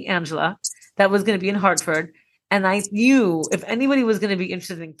was meeting Angela that was going to be in Hartford. And I knew if anybody was going to be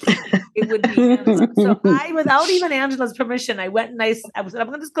interested in Keith, it would be Angela. So I, without even Angela's permission, I went and I said, I'm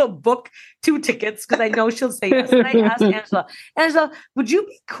going to just go book 2 tickets because I know she'll say yes. And I asked Angela, would you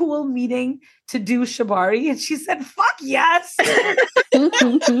be cool meeting to do shibari? And she said, fuck yes.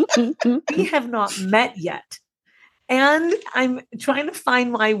 We have not met yet. And I'm trying to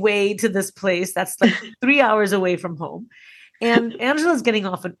find my way to this place that's like 3 hours away from home. And Angela's getting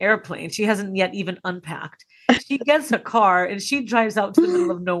off an airplane. She hasn't yet even unpacked. She gets a car and she drives out to the middle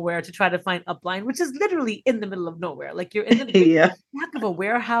of nowhere to try to find Upline, which is literally in the middle of nowhere. Like you're in the back of a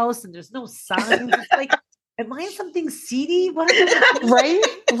warehouse and there's no signs. It's like, am I in something seedy? What right?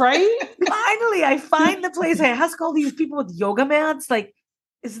 Finally, I find the place. I ask all these people with yoga mats, like,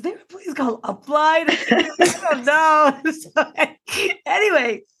 is there a place called Upline? I don't know. So,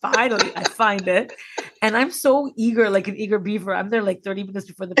 anyway, finally, I find it. And I'm so eager, like an eager beaver. I'm there like 30 minutes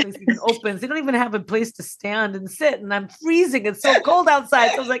before the place even opens. They don't even have a place to stand and sit. And I'm freezing. It's so cold outside.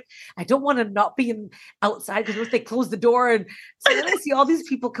 So I was like, I don't want to not be outside because if they close the door. And so then I see all these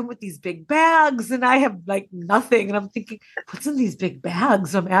people come with these big bags and I have like nothing. And I'm thinking, what's in these big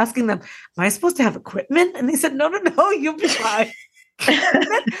bags? So I'm asking them, am I supposed to have equipment? And they said, no, you'll be fine.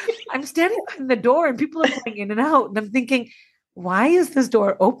 I'm standing behind the door and people are going in and out. And I'm thinking, why is this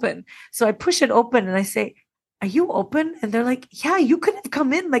door open? So I push it open and I say, are you open? And they're like, yeah, you could have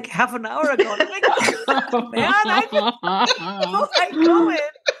come in like half an hour ago. And I'm like, oh, man, I go in.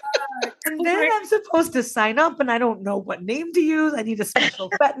 And then I'm supposed to sign up and I don't know what name to use. I need a special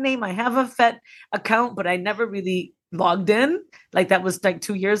FET name. I have a FET account, but I never really logged in. Like that was like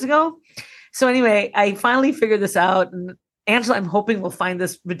 2 years ago. So anyway, I finally figured this out. And Angela, I'm hoping we'll find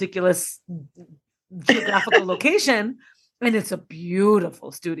this ridiculous geographical location. And it's a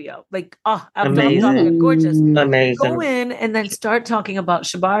beautiful studio. Like, amazing. Gorgeous. Amazing. Go in and then start talking about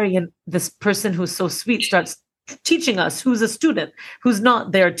shibari. And this person who's so sweet starts teaching us, who's a student, who's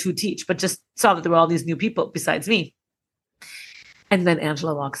not there to teach, but just saw that there were all these new people besides me. And then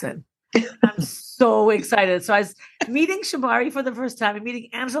Angela walks in. I'm so excited. So I was meeting shibari for the first time and meeting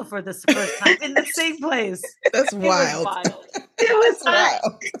Angela for the first time in the same place. That's wild. It was hot.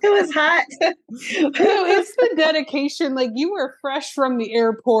 It was hot. No, it's the dedication. Like you were fresh from the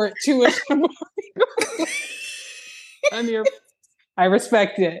airport to a shibari. I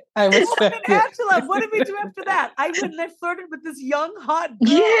respect it. Angela, what did we do after that? I went and I flirted with this young, hot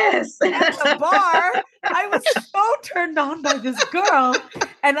girl at the bar. I was so turned on by this girl.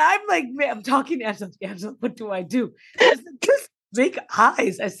 And I'm like, I'm talking to Angela. Angela, what do I do? She said, just make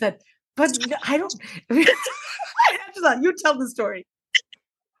eyes. I said, but I don't. Angela, you tell the story.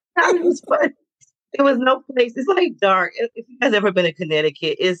 It was fun. It was no place. It's like dark. If you guys ever been to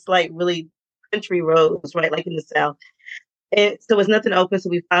Connecticut, it's like really country roads, right? Like in the South. And so it's nothing open. So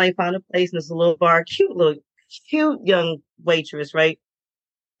we finally found a place and it's a little bar, cute young waitress, right?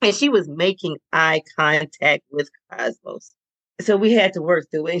 And she was making eye contact with Cosmos. So we had to work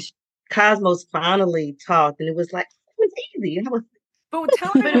through it. And Cosmos finally talked and it was like, it was easy. And I was, but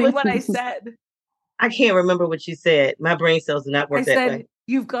tell me what I said. I can't remember what you said. My brain cells do not work that way.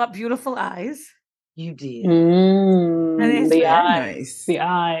 You've got beautiful eyes. You did. The eyes.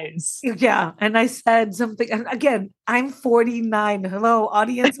 Yeah. And I said something. And again, I'm 49. Hello,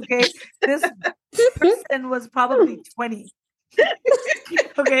 audience. Okay. This person was probably 20.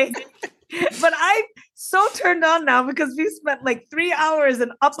 Okay. But I'm so turned on now because we spent like 3 hours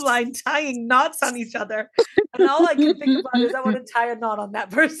in Upline tying knots on each other. And all I can think about is I want to tie a knot on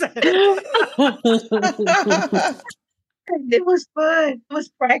that person. It was fun. It was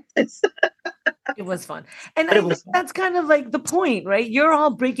practice. It was fun. And I think that's kind of like the point, right? You're all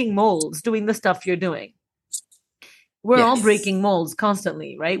breaking molds doing the stuff you're doing. We're all breaking molds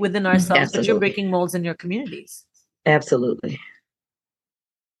constantly, right? Within ourselves, Absolutely. But you're breaking molds in your communities. Absolutely.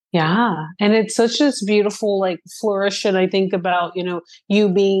 Yeah. And it's such this beautiful like flourish. And I think about, you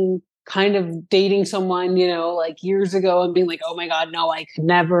being kind of dating someone, like years ago and being like, oh my God, no, I could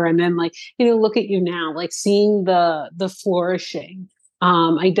never. And then like, look at you now, like seeing the flourishing.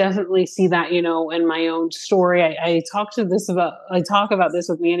 I definitely see that, in my own story. I talk about this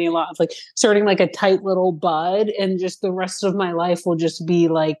with Manny a lot of like starting like a tight little bud, and just the rest of my life will just be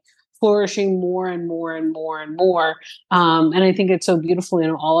like flourishing more and more and more and more. And I think it's so beautiful,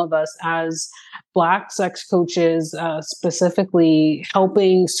 all of us as Black sex coaches, specifically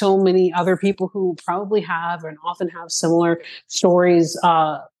helping so many other people who probably have and often have similar stories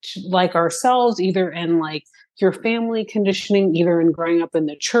like ourselves, either in like your family conditioning, either in growing up in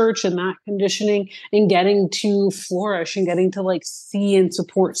the church and that conditioning, and getting to flourish and getting to like see and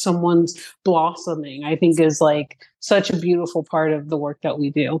support someone's blossoming, I think is like such a beautiful part of the work that we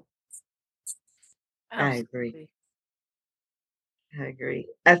do. Absolutely. I agree.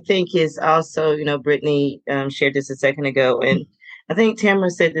 I think it's also, Brittany shared this a second ago, and I think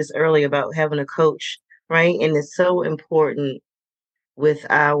Tamara said this earlier about having a coach, right? And it's so important with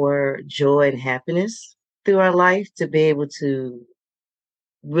our joy and happiness through our life to be able to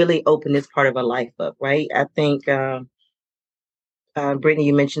really open this part of our life up, right? I think, Brittany,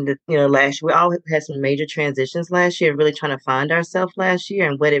 you mentioned that, last year, we all had some major transitions last year, really trying to find ourselves last year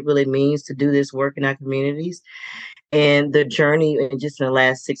and what it really means to do this work in our communities. And the journey in just in the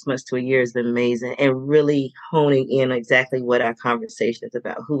last 6 months to a year has been amazing, and really honing in on exactly what our conversation is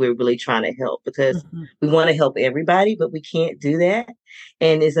about, who we're really trying to help, because we want to help everybody, but we can't do that.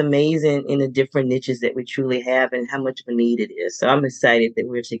 And it's amazing in the different niches that we truly have and how much of a need it is. So I'm excited that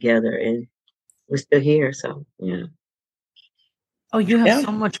we're together and we're still here. So, yeah. Oh, you have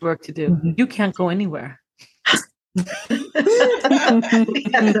so much work to do. You can't go anywhere. We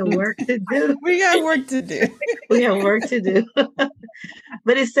got some work to do. We got work to do. We have work to do.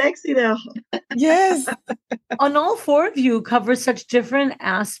 But it's sexy though. Yes. And all four of you cover such different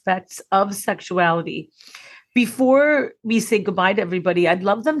aspects of sexuality. Before we say goodbye to everybody, I'd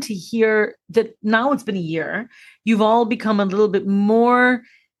love them to hear that now it's been a year. You've all become a little bit more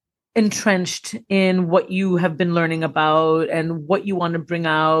entrenched in what you have been learning about and what you want to bring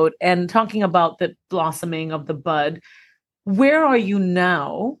out, and talking about the blossoming of the bud. Where are you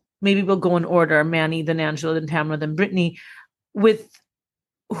now? Maybe we'll go in order: Manny, then Angela, then Tamara, then Brittany, with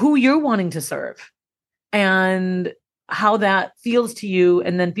who you're wanting to serve and how that feels to you.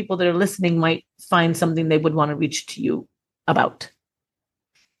 And then people that are listening might find something they would want to reach to you about.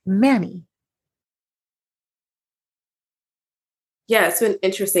 Manny. Yeah, it's been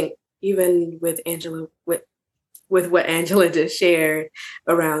interesting, even with Angela, with what Angela just shared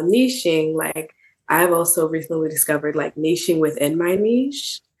around niching. Like, I've also recently discovered like niching within my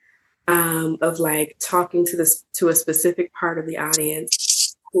niche, of like talking to a specific part of the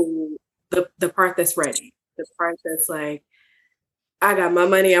audience, who the part that's ready, the part that's like, I got my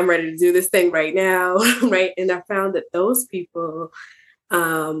money, I'm ready to do this thing right now, right? And I found that those people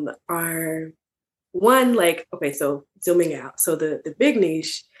are one, like, okay, so zooming out. So the big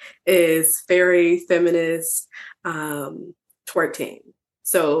niche is very feminist, twerk team.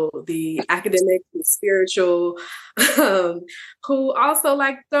 So the academic, the spiritual, who also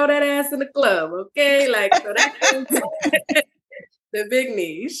like throw that ass in the club, okay? Like, so that's the big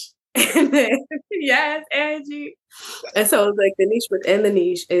niche. And then, yes, Angie. And so like the niche within the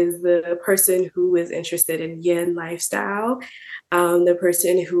niche is the person who is interested in yin lifestyle, the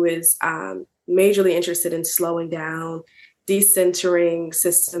person who is majorly interested in slowing down, decentering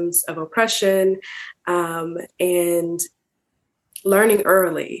systems of oppression, and learning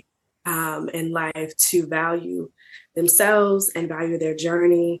early in life to value themselves and value their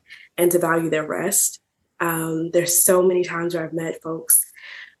journey and to value their rest. There's so many times where I've met folks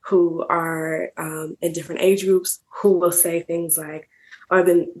who are in different age groups who will say things like, or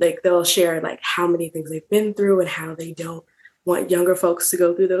they'll share like how many things they've been through and how they don't want younger folks to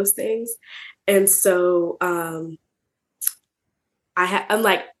go through those things. And so I'm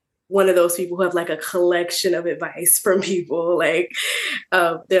like one of those people who have like a collection of advice from people, like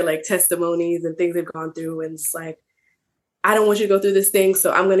they're like testimonies and things they've gone through. And it's like, I don't want you to go through this thing,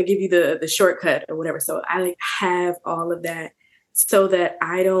 so I'm going to give you the shortcut or whatever. So I like have all of that so that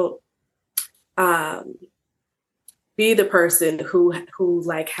I don't be the person who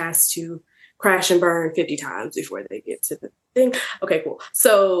like has to crash and burn 50 times before they get to the thing. Okay, cool.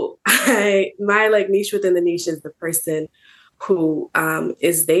 So my like niche within the niche is the person who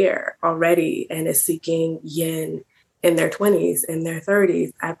is there already and is seeking yin in their 20s, in their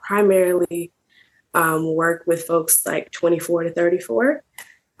 30s. I primarily work with folks like 24 to 34.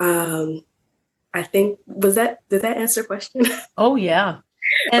 I think, did that answer the question? Oh, yeah.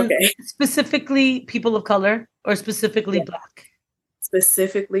 And okay. Specifically people of color or specifically Black?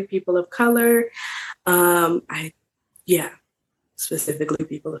 specifically people of color. Specifically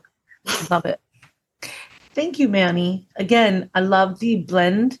people of color. Love it. Thank you, Manny. Again, I love the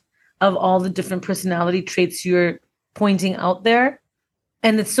blend of all the different personality traits you're pointing out there.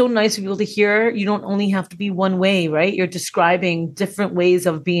 And it's so nice to be able to hear you don't only have to be one way, right? You're describing different ways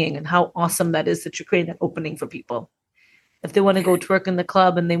of being, and how awesome that is that you're creating an opening for people. If they want to go to work in the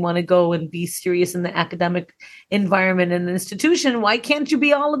club and they want to go and be serious in the academic environment and institution, why can't you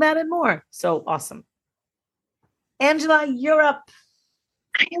be all of that and more? So awesome. Angela, you're up.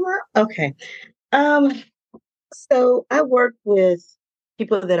 Okay. So I work with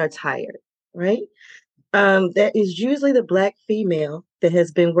people that are tired, right? That is usually the Black female that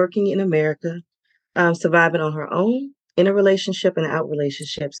has been working in America, surviving on her own, in a relationship and out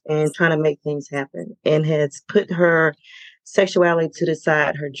relationships, and trying to make things happen, and has put her sexuality to the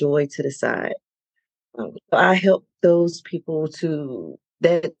side, her joy to the side. So I help those people to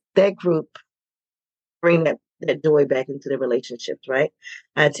that group bring that joy back into the relationships, right?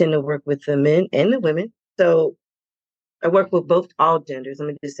 I tend to work with the men and the women. So I work with all genders. Let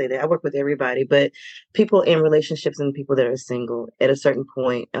me just say that. I work with everybody, but people in relationships and people that are single at a certain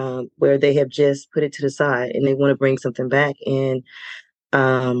point where they have just put it to the side and they want to bring something back and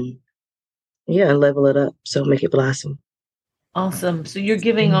level it up. So make it blossom. Awesome. So you're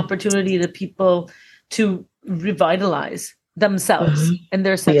giving opportunity to people to revitalize themselves and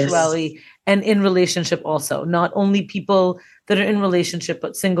their sexuality and in relationship also, not only people that are in relationship,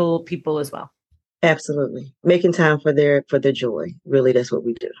 but single people as well. Absolutely. Making time for their joy. Really, that's what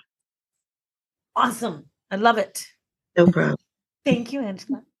we do. Awesome. I love it. No problem. Thank you,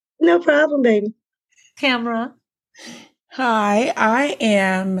 Angela. No problem, baby. Tamara. Hi, I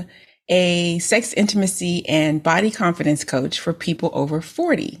am a sex, intimacy, and body confidence coach for people over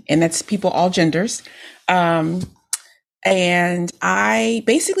 40. And that's people, all genders. And I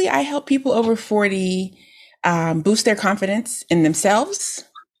help people over 40 boost their confidence in themselves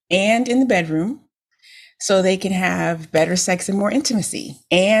and in the bedroom so they can have better sex and more intimacy.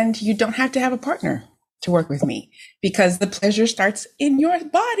 And you don't have to have a partner to work with me because the pleasure starts in your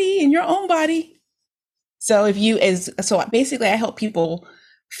body, in your own body. So I help people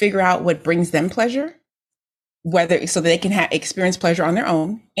figure out what brings them pleasure, so that they can experience pleasure on their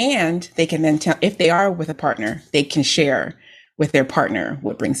own, and they can then tell, if they are with a partner, they can share with their partner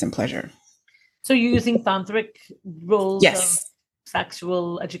what brings them pleasure. So you're using tantric roles of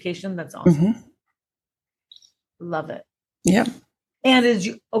sexual education? That's awesome. Mm-hmm. Love it. Yeah. And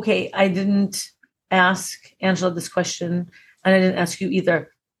I didn't ask Angela this question, and I didn't ask you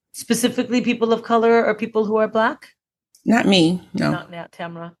either. Specifically people of color or people who are Black? Not me. No. Not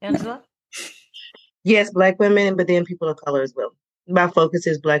Tamara. Angela? No. Yes, Black women, but then people of color as well. My focus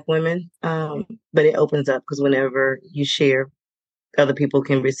is Black women, but it opens up because whenever you share, other people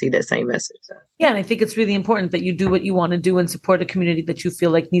can receive that same message. Yeah, and I think it's really important that you do what you want to do and support a community that you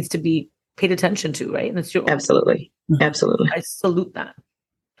feel like needs to be paid attention to, right? And it's your Absolutely. Absolutely. I salute that.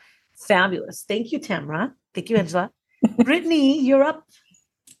 Fabulous. Thank you, Tamara. Thank you, Angela. Brittany, you're up.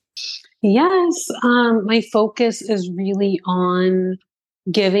 Yes. My focus is really on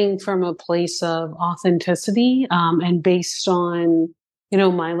giving from a place of authenticity and based on,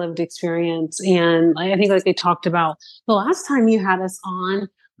 my lived experience. And I think like they talked about the last time you had us on,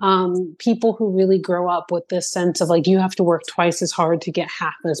 people who really grow up with this sense of like, you have to work twice as hard to get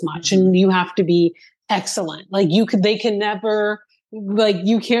half as much and you have to be excellent. Like they can never, like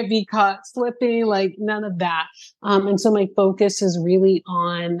you can't be caught slipping, like none of that. And so my focus is really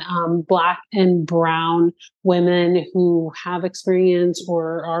on Black and brown women who have experience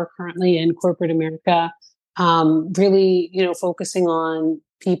or are currently in corporate America. Really, focusing on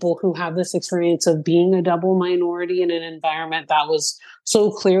people who have this experience of being a double minority in an environment that was so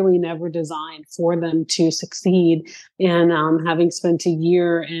clearly never designed for them to succeed. And having spent a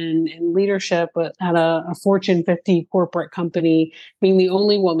year in leadership at a Fortune 50 corporate company, being the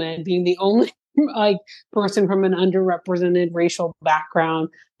only woman, being the only person from an underrepresented racial background,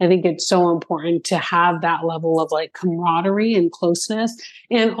 I think it's so important to have that level of like camaraderie and closeness,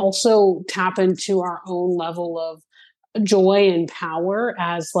 and also tap into our own level of joy and power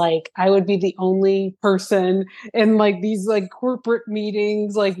as like I would be the only person in like these like corporate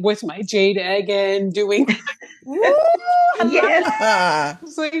meetings like with my jade egg and doing it's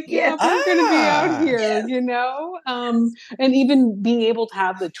like we're gonna be out here and even being able to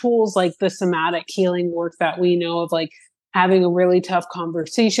have the tools like the somatic healing work that we know of, like having a really tough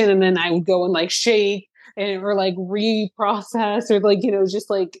conversation and then I would go and like shake or like reprocess or like, just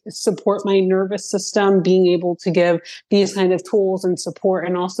like support my nervous system, being able to give these kind of tools and support.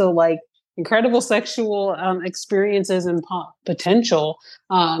 And also like incredible sexual experiences and potential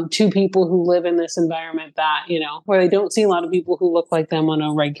to people who live in this environment that, where they don't see a lot of people who look like them on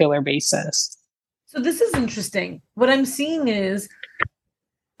a regular basis. So this is interesting. What I'm seeing is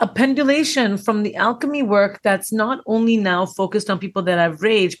a pendulation from the alchemy work that's not only now focused on people that have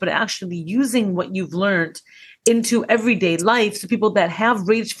rage, but actually using what you've learned into everyday life. So people that have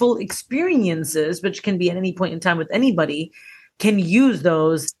rageful experiences, which can be at any point in time with anybody, can use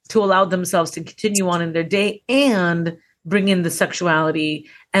those to allow themselves to continue on in their day and bring in the sexuality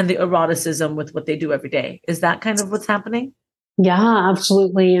and the eroticism with what they do every day. Is that kind of what's happening? Yeah,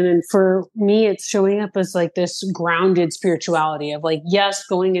 absolutely. And then for me, it's showing up as like this grounded spirituality of like, yes,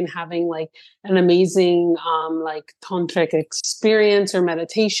 going and having like an amazing like tantric experience or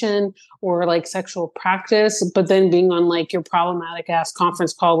meditation or like sexual practice, but then being on like your problematic ass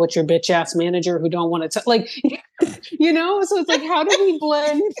conference call with your bitch ass manager who don't want to like, so it's like, how do we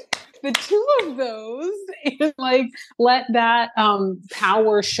blend the two of those and like let that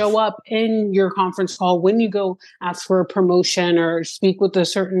power show up in your conference call when you go ask for a promotion or speak with a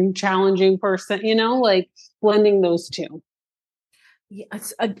certain challenging person, like blending those two. Yeah,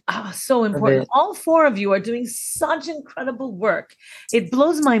 it's so important. All four of you are doing such incredible work. It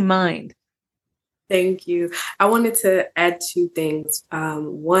blows my mind. Thank you. I wanted to add two things.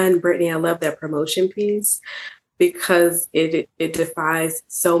 One, Brittany, I love that promotion piece, because it defies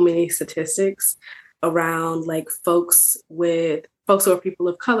so many statistics around like folks who are people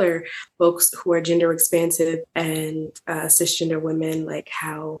of color, folks who are gender expansive and cisgender women, like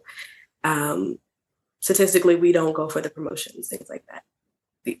how statistically we don't go for the promotions, things like that.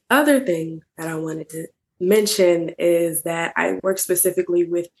 The other thing that I wanted to mention is that I work specifically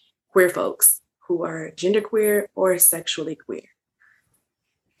with queer folks who are genderqueer or sexually queer.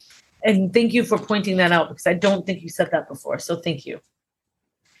 And thank you for pointing that out, because I don't think you said that before. So thank you.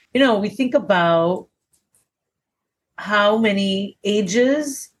 We think about how many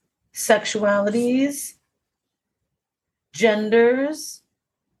ages, sexualities, genders,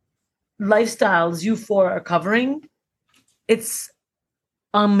 lifestyles you four are covering. It's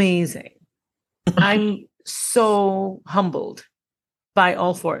amazing. I'm so humbled by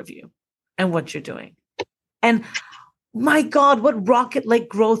all four of you and what you're doing. And my God, what rocket-like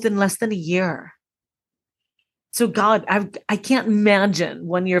growth in less than a year. So God, I can't imagine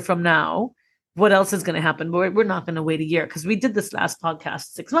 1 year from now what else is going to happen. We're not going to wait a year, because we did this last podcast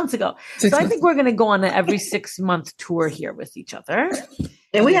 6 months ago. So I think we're going to go on every 6-month tour here with each other.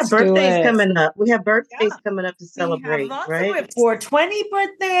 And we have birthdays coming up. We have birthdays coming up to celebrate, right? 420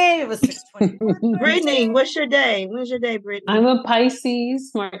 birthday. It was 620. Brittany, what's your day? When's your day, Brittany? I'm a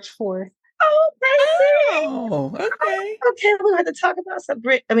Pisces, March 4th. Oh, Pisces. Oh, okay. Okay, we'll have to talk about some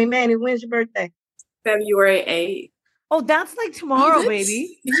Manny, when's your birthday? February 8th. Oh, that's like tomorrow,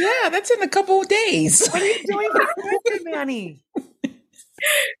 baby. Yeah, that's in a couple of days. What are you doing for your birthday, Manny?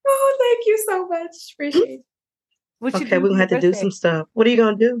 Oh, thank you so much. Appreciate it. We're going to have to do some stuff. What are you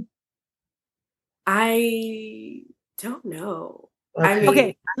going to do? I don't know.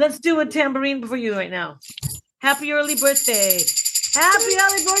 Okay, let's do a tambourine for you right now. Happy early birthday. Happy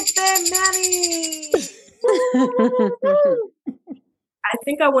early birthday, Manny. I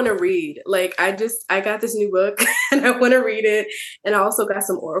think I want to read. Like, I got this new book and I want to read it. And I also got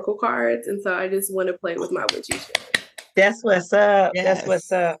some oracle cards. And so I just want to play with my witchy shit. That's what's up. Yes. That's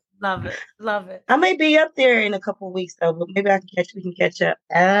what's up. Love it. Love it. I may be up there in a couple of weeks though, but maybe we can catch up.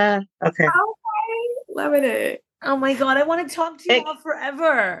 Okay. Okay. Loving it. Oh my God. I want to talk to you all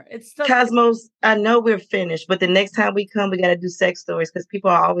forever. It's so Cosmos, I know we're finished, but the next time we come, we got to do sex stories, because people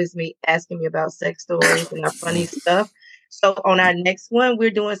are always asking me about sex stories and our funny stuff. So on our next one,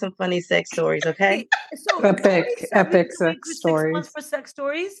 we're doing some funny sex stories, okay? So epic sex stories. 6 months for sex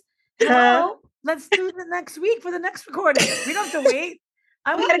stories. Hello? Let's do the next week for the next recording. We don't have to wait.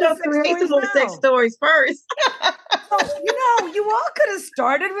 I want to go create some more sex stories first. You all could have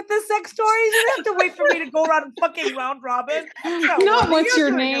started with the sex stories. You didn't have to wait for me to go around fucking round robin. What's your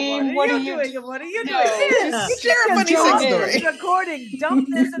name? What are you doing? What are you doing? Share a funny sex story. Recording. Dump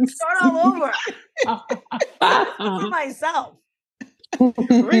this and start all over. For myself.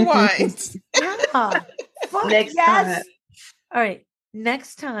 Rewind. Yeah. Next time. All right.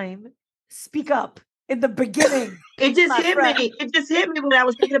 Next time, speak up. In the beginning. It just hit me. It just hit me when I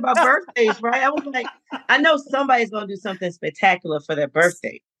was thinking about birthdays, right? I was like, I know somebody's going to do something spectacular for their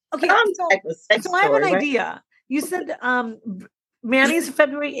birthday. Okay, so I have an idea. You said Manny's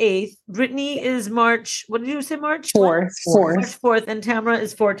February 8th. Brittany is March, what did you say, March? 4th. March 4th, and Tamara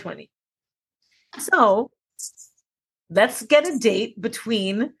is 420. So let's get a date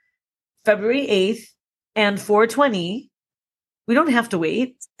between February 8th and 420. We don't have to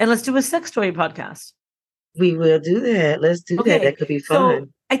wait. And let's do a sex story podcast. We will do that. Let's do that. That could be fun. So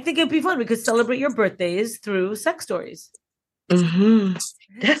I think it'd be fun. We could celebrate your birthdays through sex stories. Mm-hmm.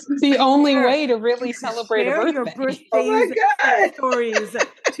 That's the only way to really celebrate a birthday. Your birthdays sex stories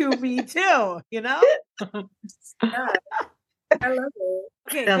to me too, you know? Yeah. I love it.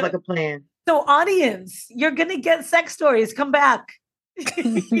 Okay, sounds like a plan. So audience, you're going to get sex stories. Come back.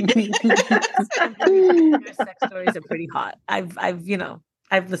 Your sex stories are pretty hot. I've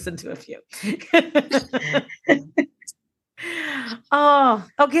listened to a few. Oh,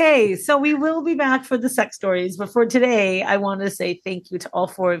 okay. So we will be back for the sex stories. But for today, I want to say thank you to all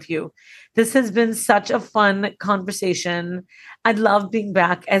four of you. This has been such a fun conversation. I love being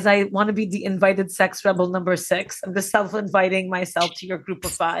back, as I want to be the invited sex rebel number 6. I'm just self-inviting myself to your group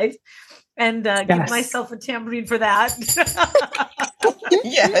of 5 and give myself a tambourine for that.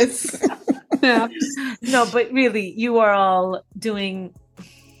 Yes. Yeah. No, but really, you are all doing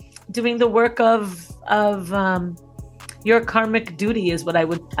the work of your karmic duty is what I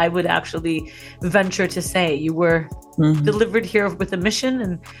would actually venture to say. You were delivered here with a mission,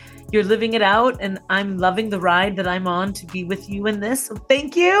 and you're living it out, and I'm loving the ride that I'm on to be with you in this. So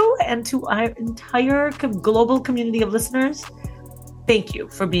thank you. And to our entire global community of listeners, thank you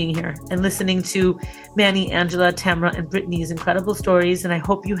for being here and listening to Manny, Angela, Tamra, and Brittany's incredible stories. And I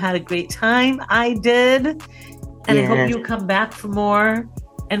hope you had a great time. I did. And I hope you come back for more.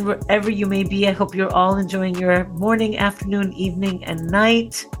 And wherever you may be, I hope you're all enjoying your morning, afternoon, evening, and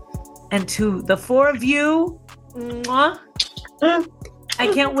night. And to the 4 of you, mwah, I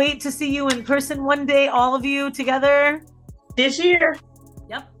can't wait to see you in person one day, all of you together. This year.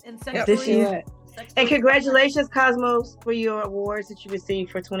 Yep. This year. And congratulations, Cosmos, for your awards that you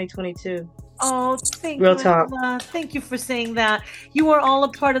received for 2022. Oh, thank Real you. talk. Thank you for saying that. You are all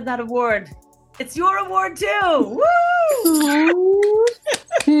a part of that award. It's your award too. Woo!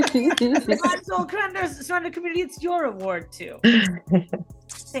 Surrender Community, it's your award too.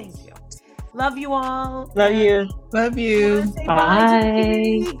 Thank you. Love you all. Love you. Love you.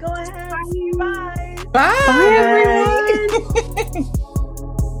 Bye. Go ahead. Bye. Bye, everyone.